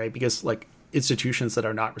to that, right? Because like institutions that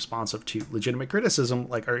are not responsive to legitimate criticism,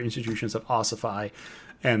 like, are institutions that ossify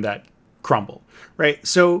and that crumble, right?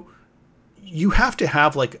 So you have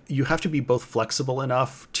to be both flexible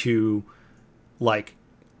enough to like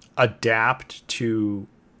adapt to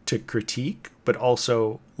critique, but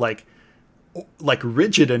also like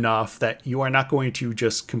rigid enough that you are not going to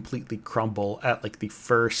just completely crumble at like the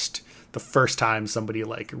first time somebody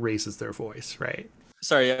like raises their voice, right?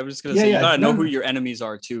 Sorry, I was just going to say, you got to know who your enemies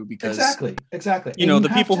are too, because exactly.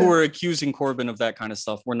 The people who were accusing Corbyn of that kind of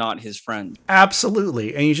stuff were not his friends.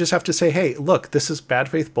 Absolutely. And you just have to say, hey, look, this is bad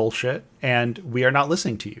faith bullshit and we are not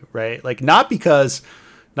listening to you, right? Like not because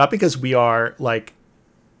we are like,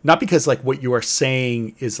 not because like what you are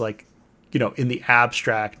saying is like, in the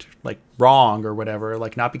abstract, like wrong or whatever,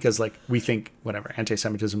 like not because like we think whatever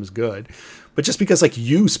anti-Semitism is good, but just because like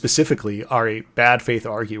you specifically are a bad faith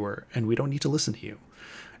arguer and we don't need to listen to you.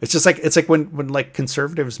 It's just like, it's like when like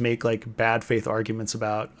conservatives make like bad faith arguments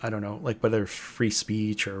about, I don't know, like whether free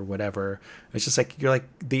speech or whatever. It's just like, you're like,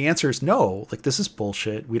 the answer is no, like this is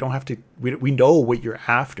bullshit. We don't have to, we know what you're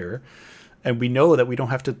after, and we know that we don't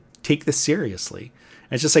have to take this seriously.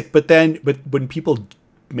 And it's just like, but when people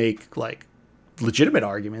make like legitimate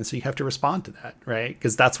arguments, you have to respond to that, right?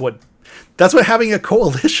 Because that's what having a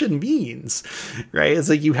coalition means, right? It's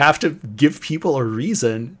like you have to give people a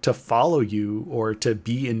reason to follow you or to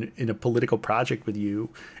be in a political project with you,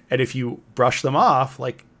 and if you brush them off,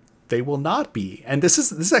 like they will not be. And this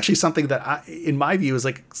is actually something that in my view is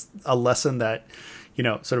like a lesson that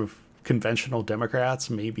sort of conventional Democrats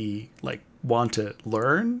maybe like want to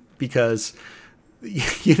learn, because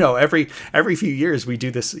every few years we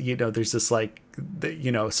do this, there's this like,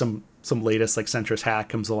 some latest like centrist hack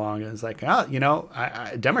comes along and is like,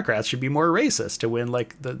 Democrats should be more racist to win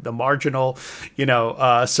like the marginal,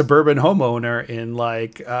 suburban homeowner in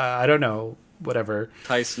like, I don't know, whatever.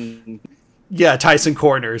 Tyson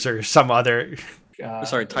Corners or some other.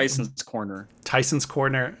 Tyson's Corner. Tyson's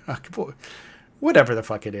Corner. Whatever the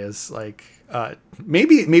fuck it is. Like,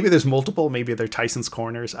 maybe there's multiple, maybe they're Tyson's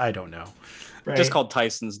Corners. I don't know. Right. Just called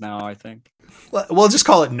Tyson's now, I think. We'll just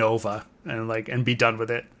call it Nova and be done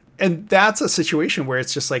with it. And that's a situation where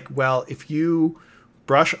it's just like, well, if you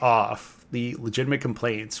brush off the legitimate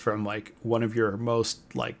complaints from like one of your most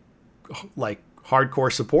like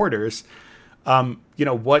hardcore supporters,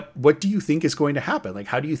 what do you think is going to happen? Like,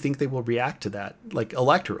 how do you think they will react to that, like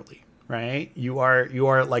electorally, right? You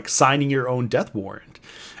are like signing your own death warrant.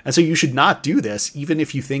 And so you should not do this, even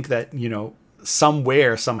if you think that,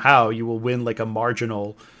 somewhere, somehow you will win like a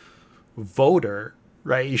marginal voter,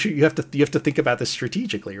 right? You have to think about this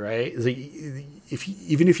strategically, right?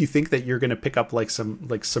 Even if you think that you're going to pick up like some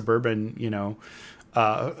like suburban,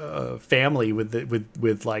 family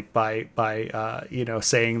with like by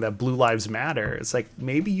saying that Blue Lives Matter, it's like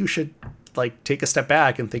maybe you should like take a step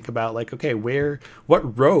back and think about like, okay,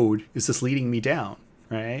 what road is this leading me down?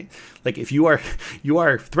 Right? Like if you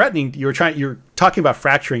are threatening, you're talking about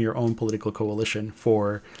fracturing your own political coalition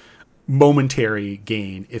for momentary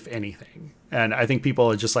gain, if anything. And I think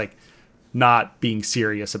people are just like not being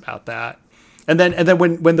serious about that. And then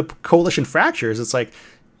when the coalition fractures, it's like,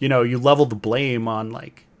 you level the blame on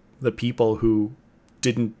like, the people who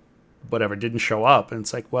didn't show up. And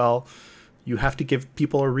it's like, well, you have to give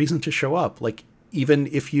people a reason to show up. Like, even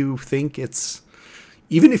if you think that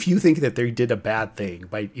they did a bad thing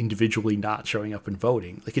by individually not showing up and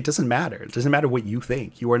voting, like, it doesn't matter. It doesn't matter what you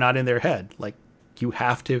think. You are not in their head. Like, you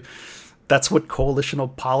have to, that's what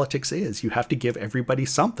coalitional politics is. You have to give everybody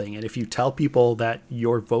something. And if you tell people that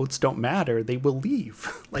your votes don't matter, they will leave.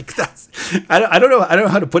 Like, that's, I don't know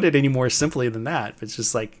how to put it any more simply than that. It's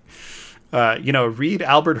just like, read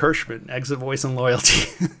Albert Hirschman, Exit, Voice, and Loyalty.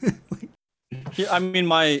 Yeah, I mean,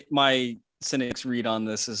 my cynic's read on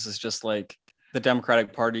this is just like the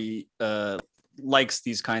Democratic Party likes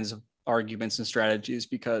these kinds of arguments and strategies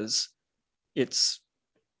because it's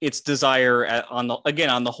desire on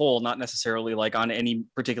the whole, not necessarily like on any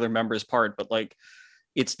particular member's part, but like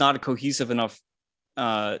it's not a cohesive enough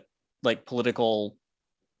like political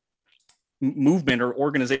movement or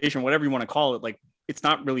organization, whatever you want to call it. Like, it's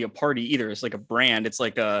not really a party either. It's like a brand. It's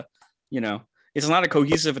like it's not a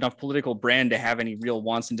cohesive enough political brand to have any real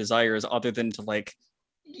wants and desires other than to, like,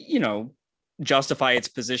 justify its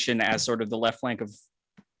position as sort of the left flank of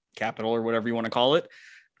capital or whatever you want to call it.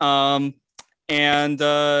 And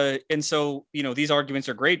so, these arguments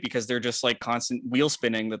are great because they're just like constant wheel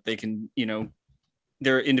spinning that they can,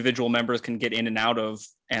 their individual members can get in and out of.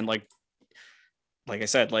 And like I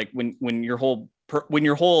said, like when your whole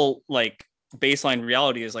like baseline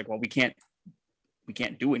reality is like, well, we can't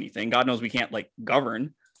do anything. God knows we can't like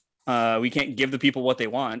govern. We can't give the people what they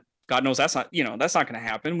want. God knows that's not going to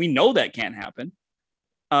happen. We know that can't happen.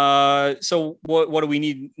 So what do we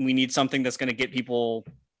need? We need something that's going to get people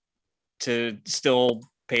to still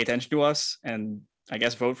pay attention to us and I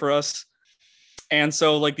guess vote for us. And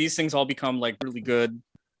so like these things all become like really good,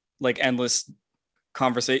 like endless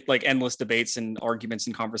debates and arguments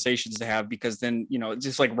and conversations to have, because then, it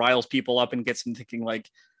just like riles people up and gets them thinking like,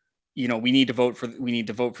 we need to vote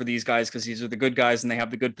for these guys because these are the good guys and they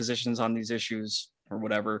have the good positions on these issues or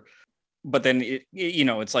whatever. But then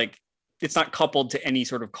it's like, it's not coupled to any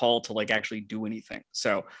sort of call to like actually do anything.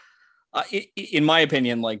 So in my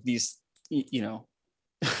opinion, like these,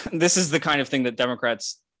 this is the kind of thing that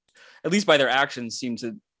Democrats, at least by their actions, seem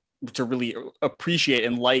to really appreciate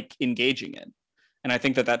and like engaging in. And I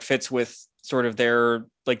think that fits with sort of their,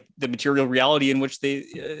 like the material reality in which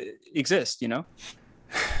they exist,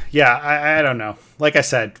 Yeah, I don't know. Like I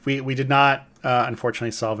said, we did not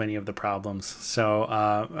unfortunately solve any of the problems. So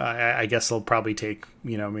I guess it'll probably take,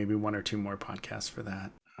 maybe one or two more podcasts for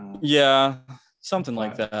that. Yeah, something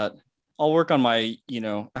like that. I'll work on my,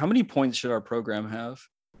 how many points should our program have?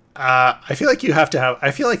 I feel like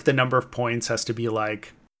I feel like the number of points has to be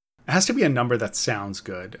like, it has to be a number that sounds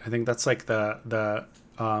good. I think that's like the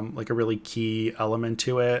like a really key element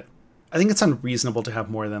to it. I think it's unreasonable to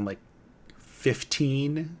have more than like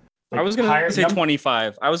 15. Like I was going to say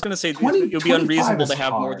 25. I was going to say it would be unreasonable to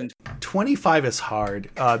have more than 25 is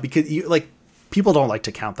hard because people don't like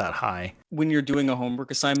to count that high. When you're doing a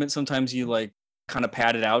homework assignment, sometimes you like kind of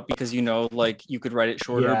pad it out because like you could write it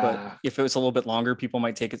shorter, but if it was a little bit longer, people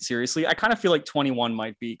might take it seriously. I kind of feel like 21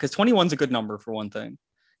 might be, because 21 is a good number for one thing.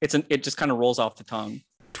 It just kind of rolls off the tongue.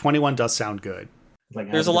 21 does sound good.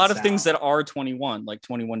 Like, there's a lot of things that are 21, like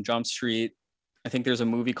 21 Jump Street. I think there's a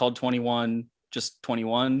movie called 21, just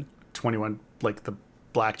 21. 21, like the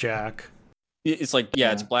Blackjack. It's like,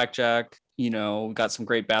 it's Blackjack. Got some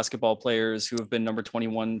great basketball players who have been number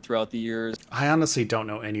 21 throughout the years. I honestly don't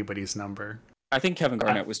know anybody's number. I think Kevin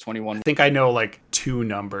Garnett was 21. I think I know like two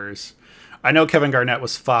numbers. I know Kevin Garnett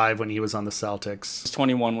was 5 when he was on the Celtics. It's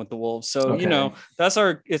 21 with the Wolves. So, Okay.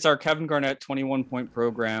 it's our Kevin Garnett 21 point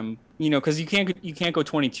program, because you can't go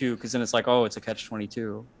 22 because then it's like, oh, it's a catch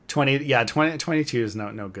 22. 22 is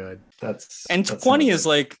no good. That's 20 is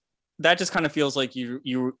like, that just kind of feels like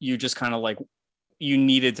you just kind of like, you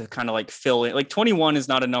needed to kind of like fill in. Like 21 is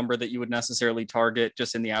not a number that you would necessarily target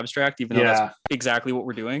just in the abstract, even though that's exactly what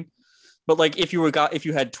we're doing. But like if you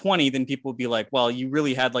had 20, then people would be like, well, you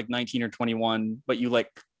really had like 19 or 21, but you like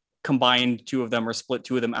combined two of them or split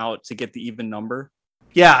two of them out to get the even number.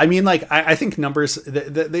 Yeah, I mean, like I think numbers.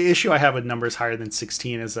 The issue I have with numbers higher than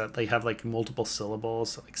 16 is that they have like multiple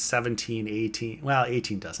syllables, like 17, 18. Well,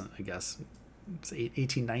 18 doesn't, I guess. It's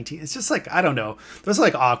 18, 19. It's just like, I don't know. Those are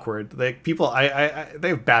like awkward. Like people, they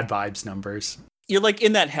have bad vibes numbers. You're like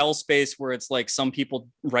in that hell space where it's like some people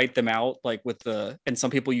write them out like and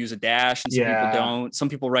some people use a dash and some people don't. Some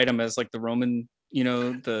people write them as like the Roman,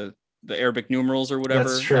 the Arabic numerals or whatever.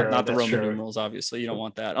 That's true. Not the Roman numerals, obviously. You don't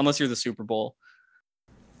want that unless you're the Super Bowl.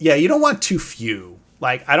 Yeah, you don't want too few.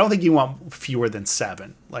 Like, I don't think you want fewer than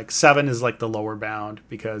 7. Like 7 is like the lower bound,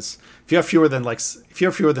 because if you have fewer than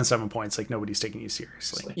 7 points, like nobody's taking you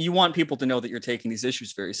seriously. You want people to know that you're taking these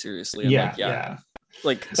issues very seriously. And Yeah.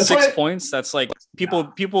 Like That's 6 points. That's like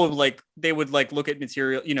people like they would like look at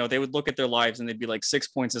material. They would look at their lives and they'd be like 6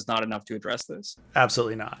 points is not enough to address this.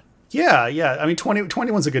 Absolutely not. Yeah. I mean,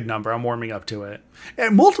 21's a good number. I'm warming up to it.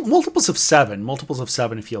 And multiples of 7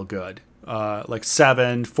 feel good. Like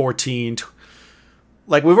 7, 14.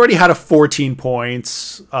 Like, we've already had a 14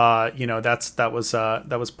 points. That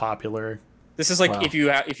was popular. This is like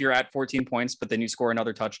if you're at 14 points, but then you score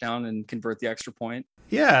another touchdown and convert the extra point.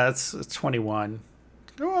 Yeah, it's 21.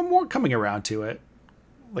 I'm more coming around to it,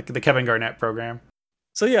 like the Kevin Garnett program.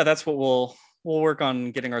 So yeah, that's what we'll work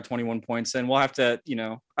on, getting our 21 points, and we'll have to,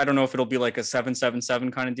 I don't know if it'll be like a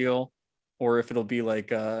 7-7-7 kind of deal, or if it'll be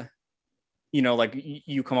like like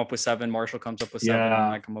you come up with 7, Marshall comes up with 7, and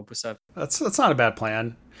I come up with 7. That's not a bad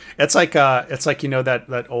plan. It's like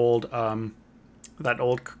that old it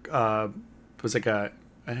was like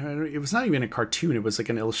it was not even a cartoon. It was like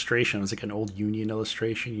an illustration. It was like an old union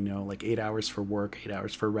illustration, like 8 hours for work, 8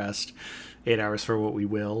 hours for rest, 8 hours for what we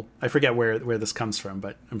will. I forget where this comes from,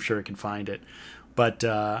 but I'm sure I can find it. But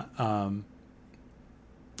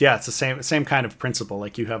yeah, it's the same kind of principle.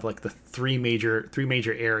 Like, you have like the three major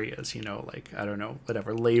areas, like, I don't know,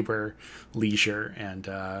 whatever, labor, leisure, and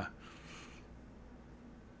I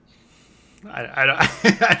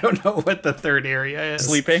don't know what the third area is.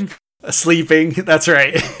 Sleeping. That's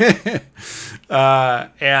right.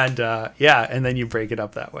 And then you break it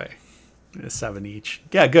up that way. 7 each.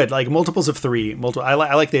 Yeah, good. Like multiples of 3. I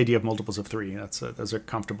like the idea of multiples of 3. Those are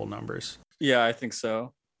comfortable numbers. Yeah, I think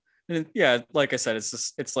so. And yeah, like I said,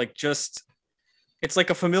 it's like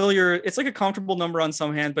a familiar, it's like a comfortable number on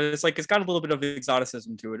some hand, but it's got a little bit of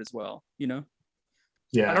exoticism to it as well. Yeah.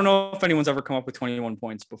 I don't know if anyone's ever come up with 21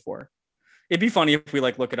 points before. It'd be funny if we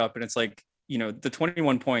like look it up and it's like, the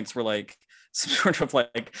 21 points were like some sort of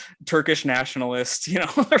like Turkish nationalist,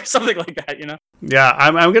 or something like that, Yeah,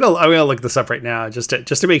 I'm gonna look this up right now just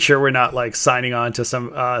to make sure we're not like signing on to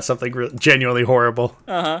something genuinely horrible.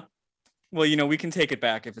 Well, we can take it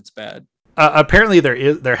back if it's bad. Apparently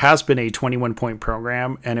there has been a 21-point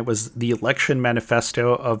program, and it was the election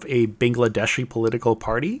manifesto of a Bangladeshi political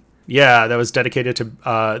party. Yeah, that was dedicated to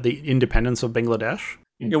the independence of Bangladesh.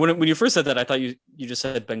 Yeah, when you first said that, I thought you just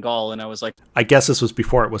said Bengal, and I was like, I guess this was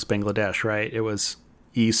before it was Bangladesh, right? It was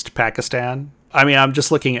East Pakistan. I mean, I'm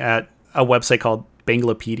just looking at a website called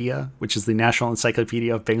Banglapedia, which is the National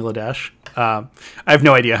Encyclopedia of Bangladesh. I have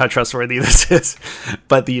no idea how trustworthy this is,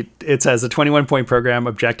 but it says a 21-point program,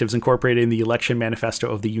 objectives incorporating the election manifesto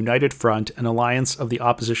of the United Front, an alliance of the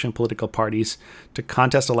opposition political parties to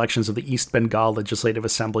contest elections of the East Bengal Legislative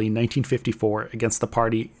Assembly in 1954 against the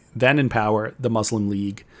party then in power, the Muslim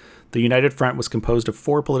League. The United Front was composed of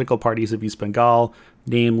 4 political parties of East Bengal,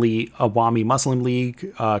 namely Awami Muslim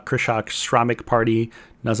League, Krishak Shramik Party,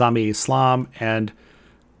 Nizam-e-Islam, and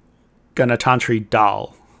Ganatantri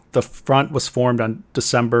Dal. The front was formed on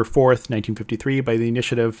December 4th, 1953 by the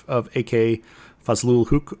initiative of A.K. Fazlul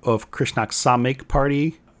Huk of Krishnak Samik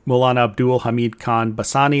Party, Maulana Abdul Hamid Khan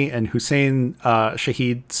Basani, and Hussein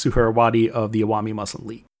Shahid Suhrawardy of the Awami Muslim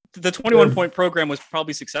League. The 21-point program was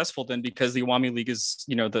probably successful then, because the Awami League is,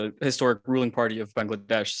 the historic ruling party of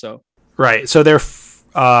Bangladesh. So right. So their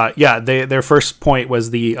first point was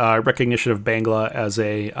the recognition of Bangla as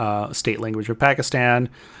a state language of Pakistan.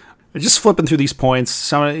 Just flipping through these points,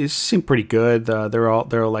 some of these seem pretty good.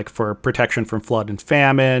 They're like for protection from flood and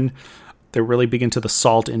famine. They're really big into the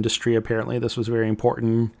salt industry. Apparently, this was very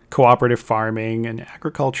important. Cooperative farming and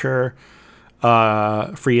agriculture,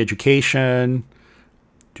 free education.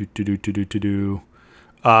 To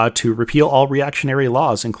repeal all reactionary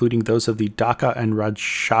laws, including those of the Dhaka and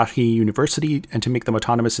Rajshahi University, and to make them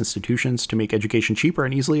autonomous institutions, to make education cheaper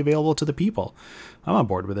and easily available to the people. I'm on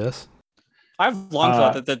board with this. I've long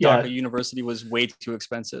thought that the Dhaka University was way too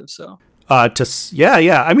expensive. So I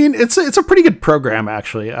mean, it's a pretty good program,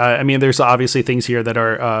 actually. I mean, there's obviously things here that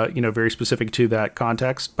are very specific to that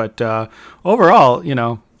context, but overall,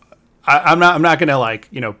 I'm not gonna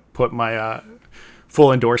put my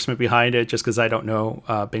full endorsement behind it just because I don't know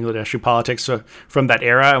Bangladeshi politics from that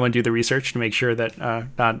era. I want to do the research to make sure that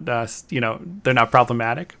they're not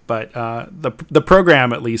problematic. But the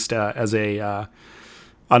program, at least as a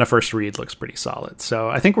on a first read, looks pretty solid. So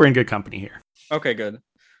I think we're in good company here. Okay, good.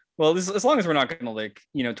 Well, as long as we're not going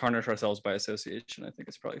to tarnish ourselves by association, I think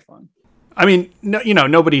it's probably fine. I mean,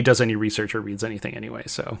 nobody does any research or reads anything anyway,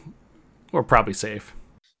 so we're probably safe.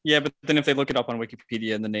 Yeah, but then if they look it up on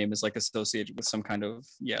Wikipedia and the name is associated with some kind of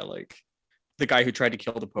the guy who tried to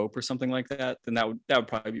kill the Pope or something like that, then that would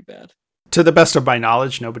probably be bad. To the best of my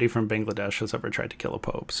knowledge, nobody from Bangladesh has ever tried to kill a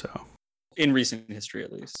pope. So In recent history,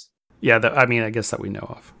 at least. yeah, I mean, I guess that we know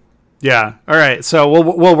of. Yeah. All right. So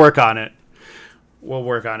we'll work on it. We'll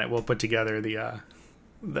work on it. We'll put together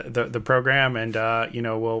the program, and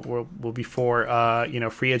we'll be for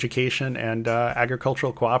free education and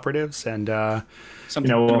agricultural cooperatives, and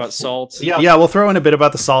Something about salt. yeah, we'll throw in a bit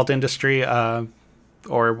about the salt industry, or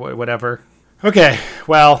whatever. Okay.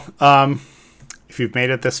 Well, if you've made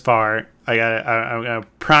it this far, I'm gonna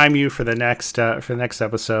prime you for the next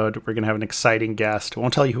episode. We're gonna have an exciting guest. I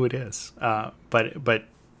won't tell you who it is, but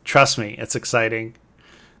trust me, it's exciting.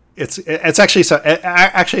 It's actually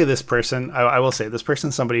actually this person. I will say this person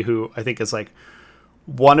is somebody who I think is like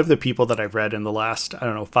one of the people that I've read in the last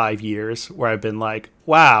 5 years where I've been like,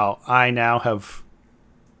 wow, I now have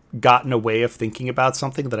gotten a way of thinking about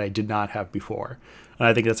something that I did not have before, and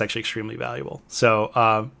I think that's actually extremely valuable.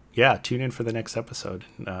 So yeah, tune in for the next episode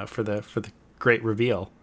for the great reveal.